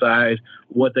themselves to decide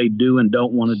what they do and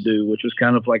don't want to do, which is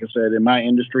kind of, like I said, in my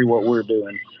industry, what we're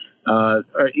doing.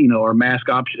 Our mask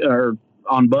option or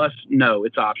on bus, no,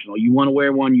 it's optional. You want to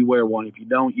wear one, you wear one. If you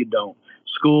don't, you don't.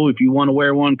 School, if you want to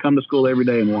wear one, come to school every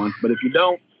day in one. But if you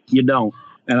don't, you don't.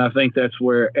 And I think that's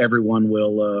where everyone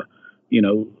will,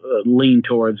 lean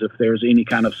towards if there's any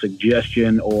kind of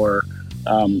suggestion or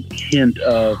hint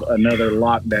of another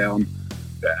lockdown.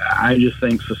 I just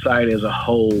think society as a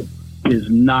whole is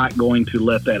not going to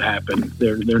let that happen.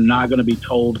 They're not going to be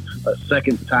told a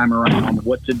second time around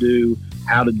what to do,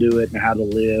 how to do it, and how to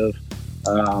live.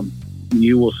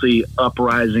 You will see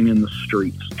uprising in the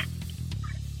streets.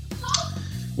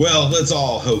 Well, let's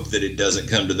all hope that it doesn't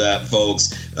come to that,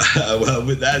 folks. Well,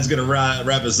 that's going to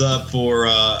wrap us up for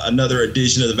another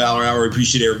edition of the Valor Hour. We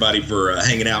appreciate everybody for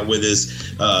hanging out with us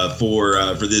for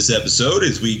this episode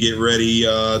as we get ready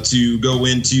to go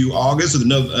into August with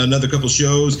another couple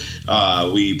shows.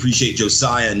 We appreciate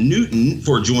Josiah Newton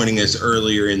for joining us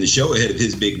earlier in the show ahead of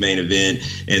his big main event.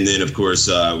 And then, of course,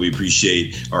 we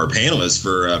appreciate our panelists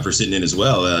for sitting in as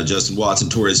well. Justin Watson,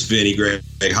 Torres Finney, Greg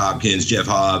Hopkins, Jeff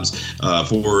Hobbs.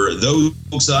 For those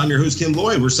folks, I'm your host, Kim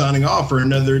Lloyd. We're signing off for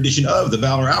another edition of the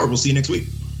Valor Hour. We'll see you next week.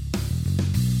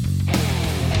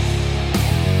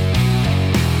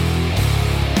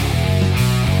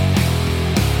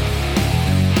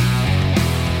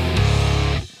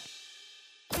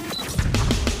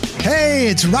 Hey,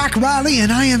 it's Rock Riley,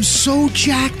 and I am so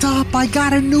jacked up. I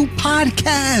got a new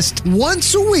podcast.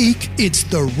 Once a week, it's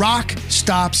The Rock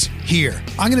Stops Here.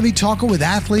 I'm going to be talking with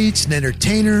athletes and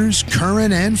entertainers,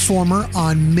 current and former,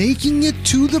 on making it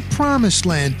to the promised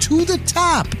land, to the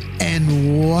top,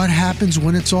 and what happens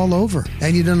when it's all over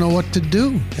and you don't know what to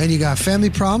do. And you got family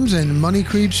problems and money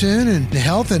creeps in and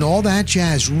health and all that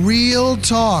jazz. Real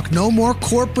talk. No more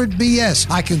corporate BS.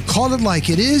 I can call it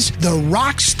like it is. The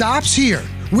Rock Stops Here.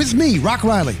 With me, Rock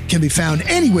Riley, can be found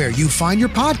anywhere you find your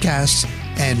podcasts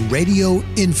and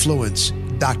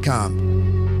radioinfluence.com.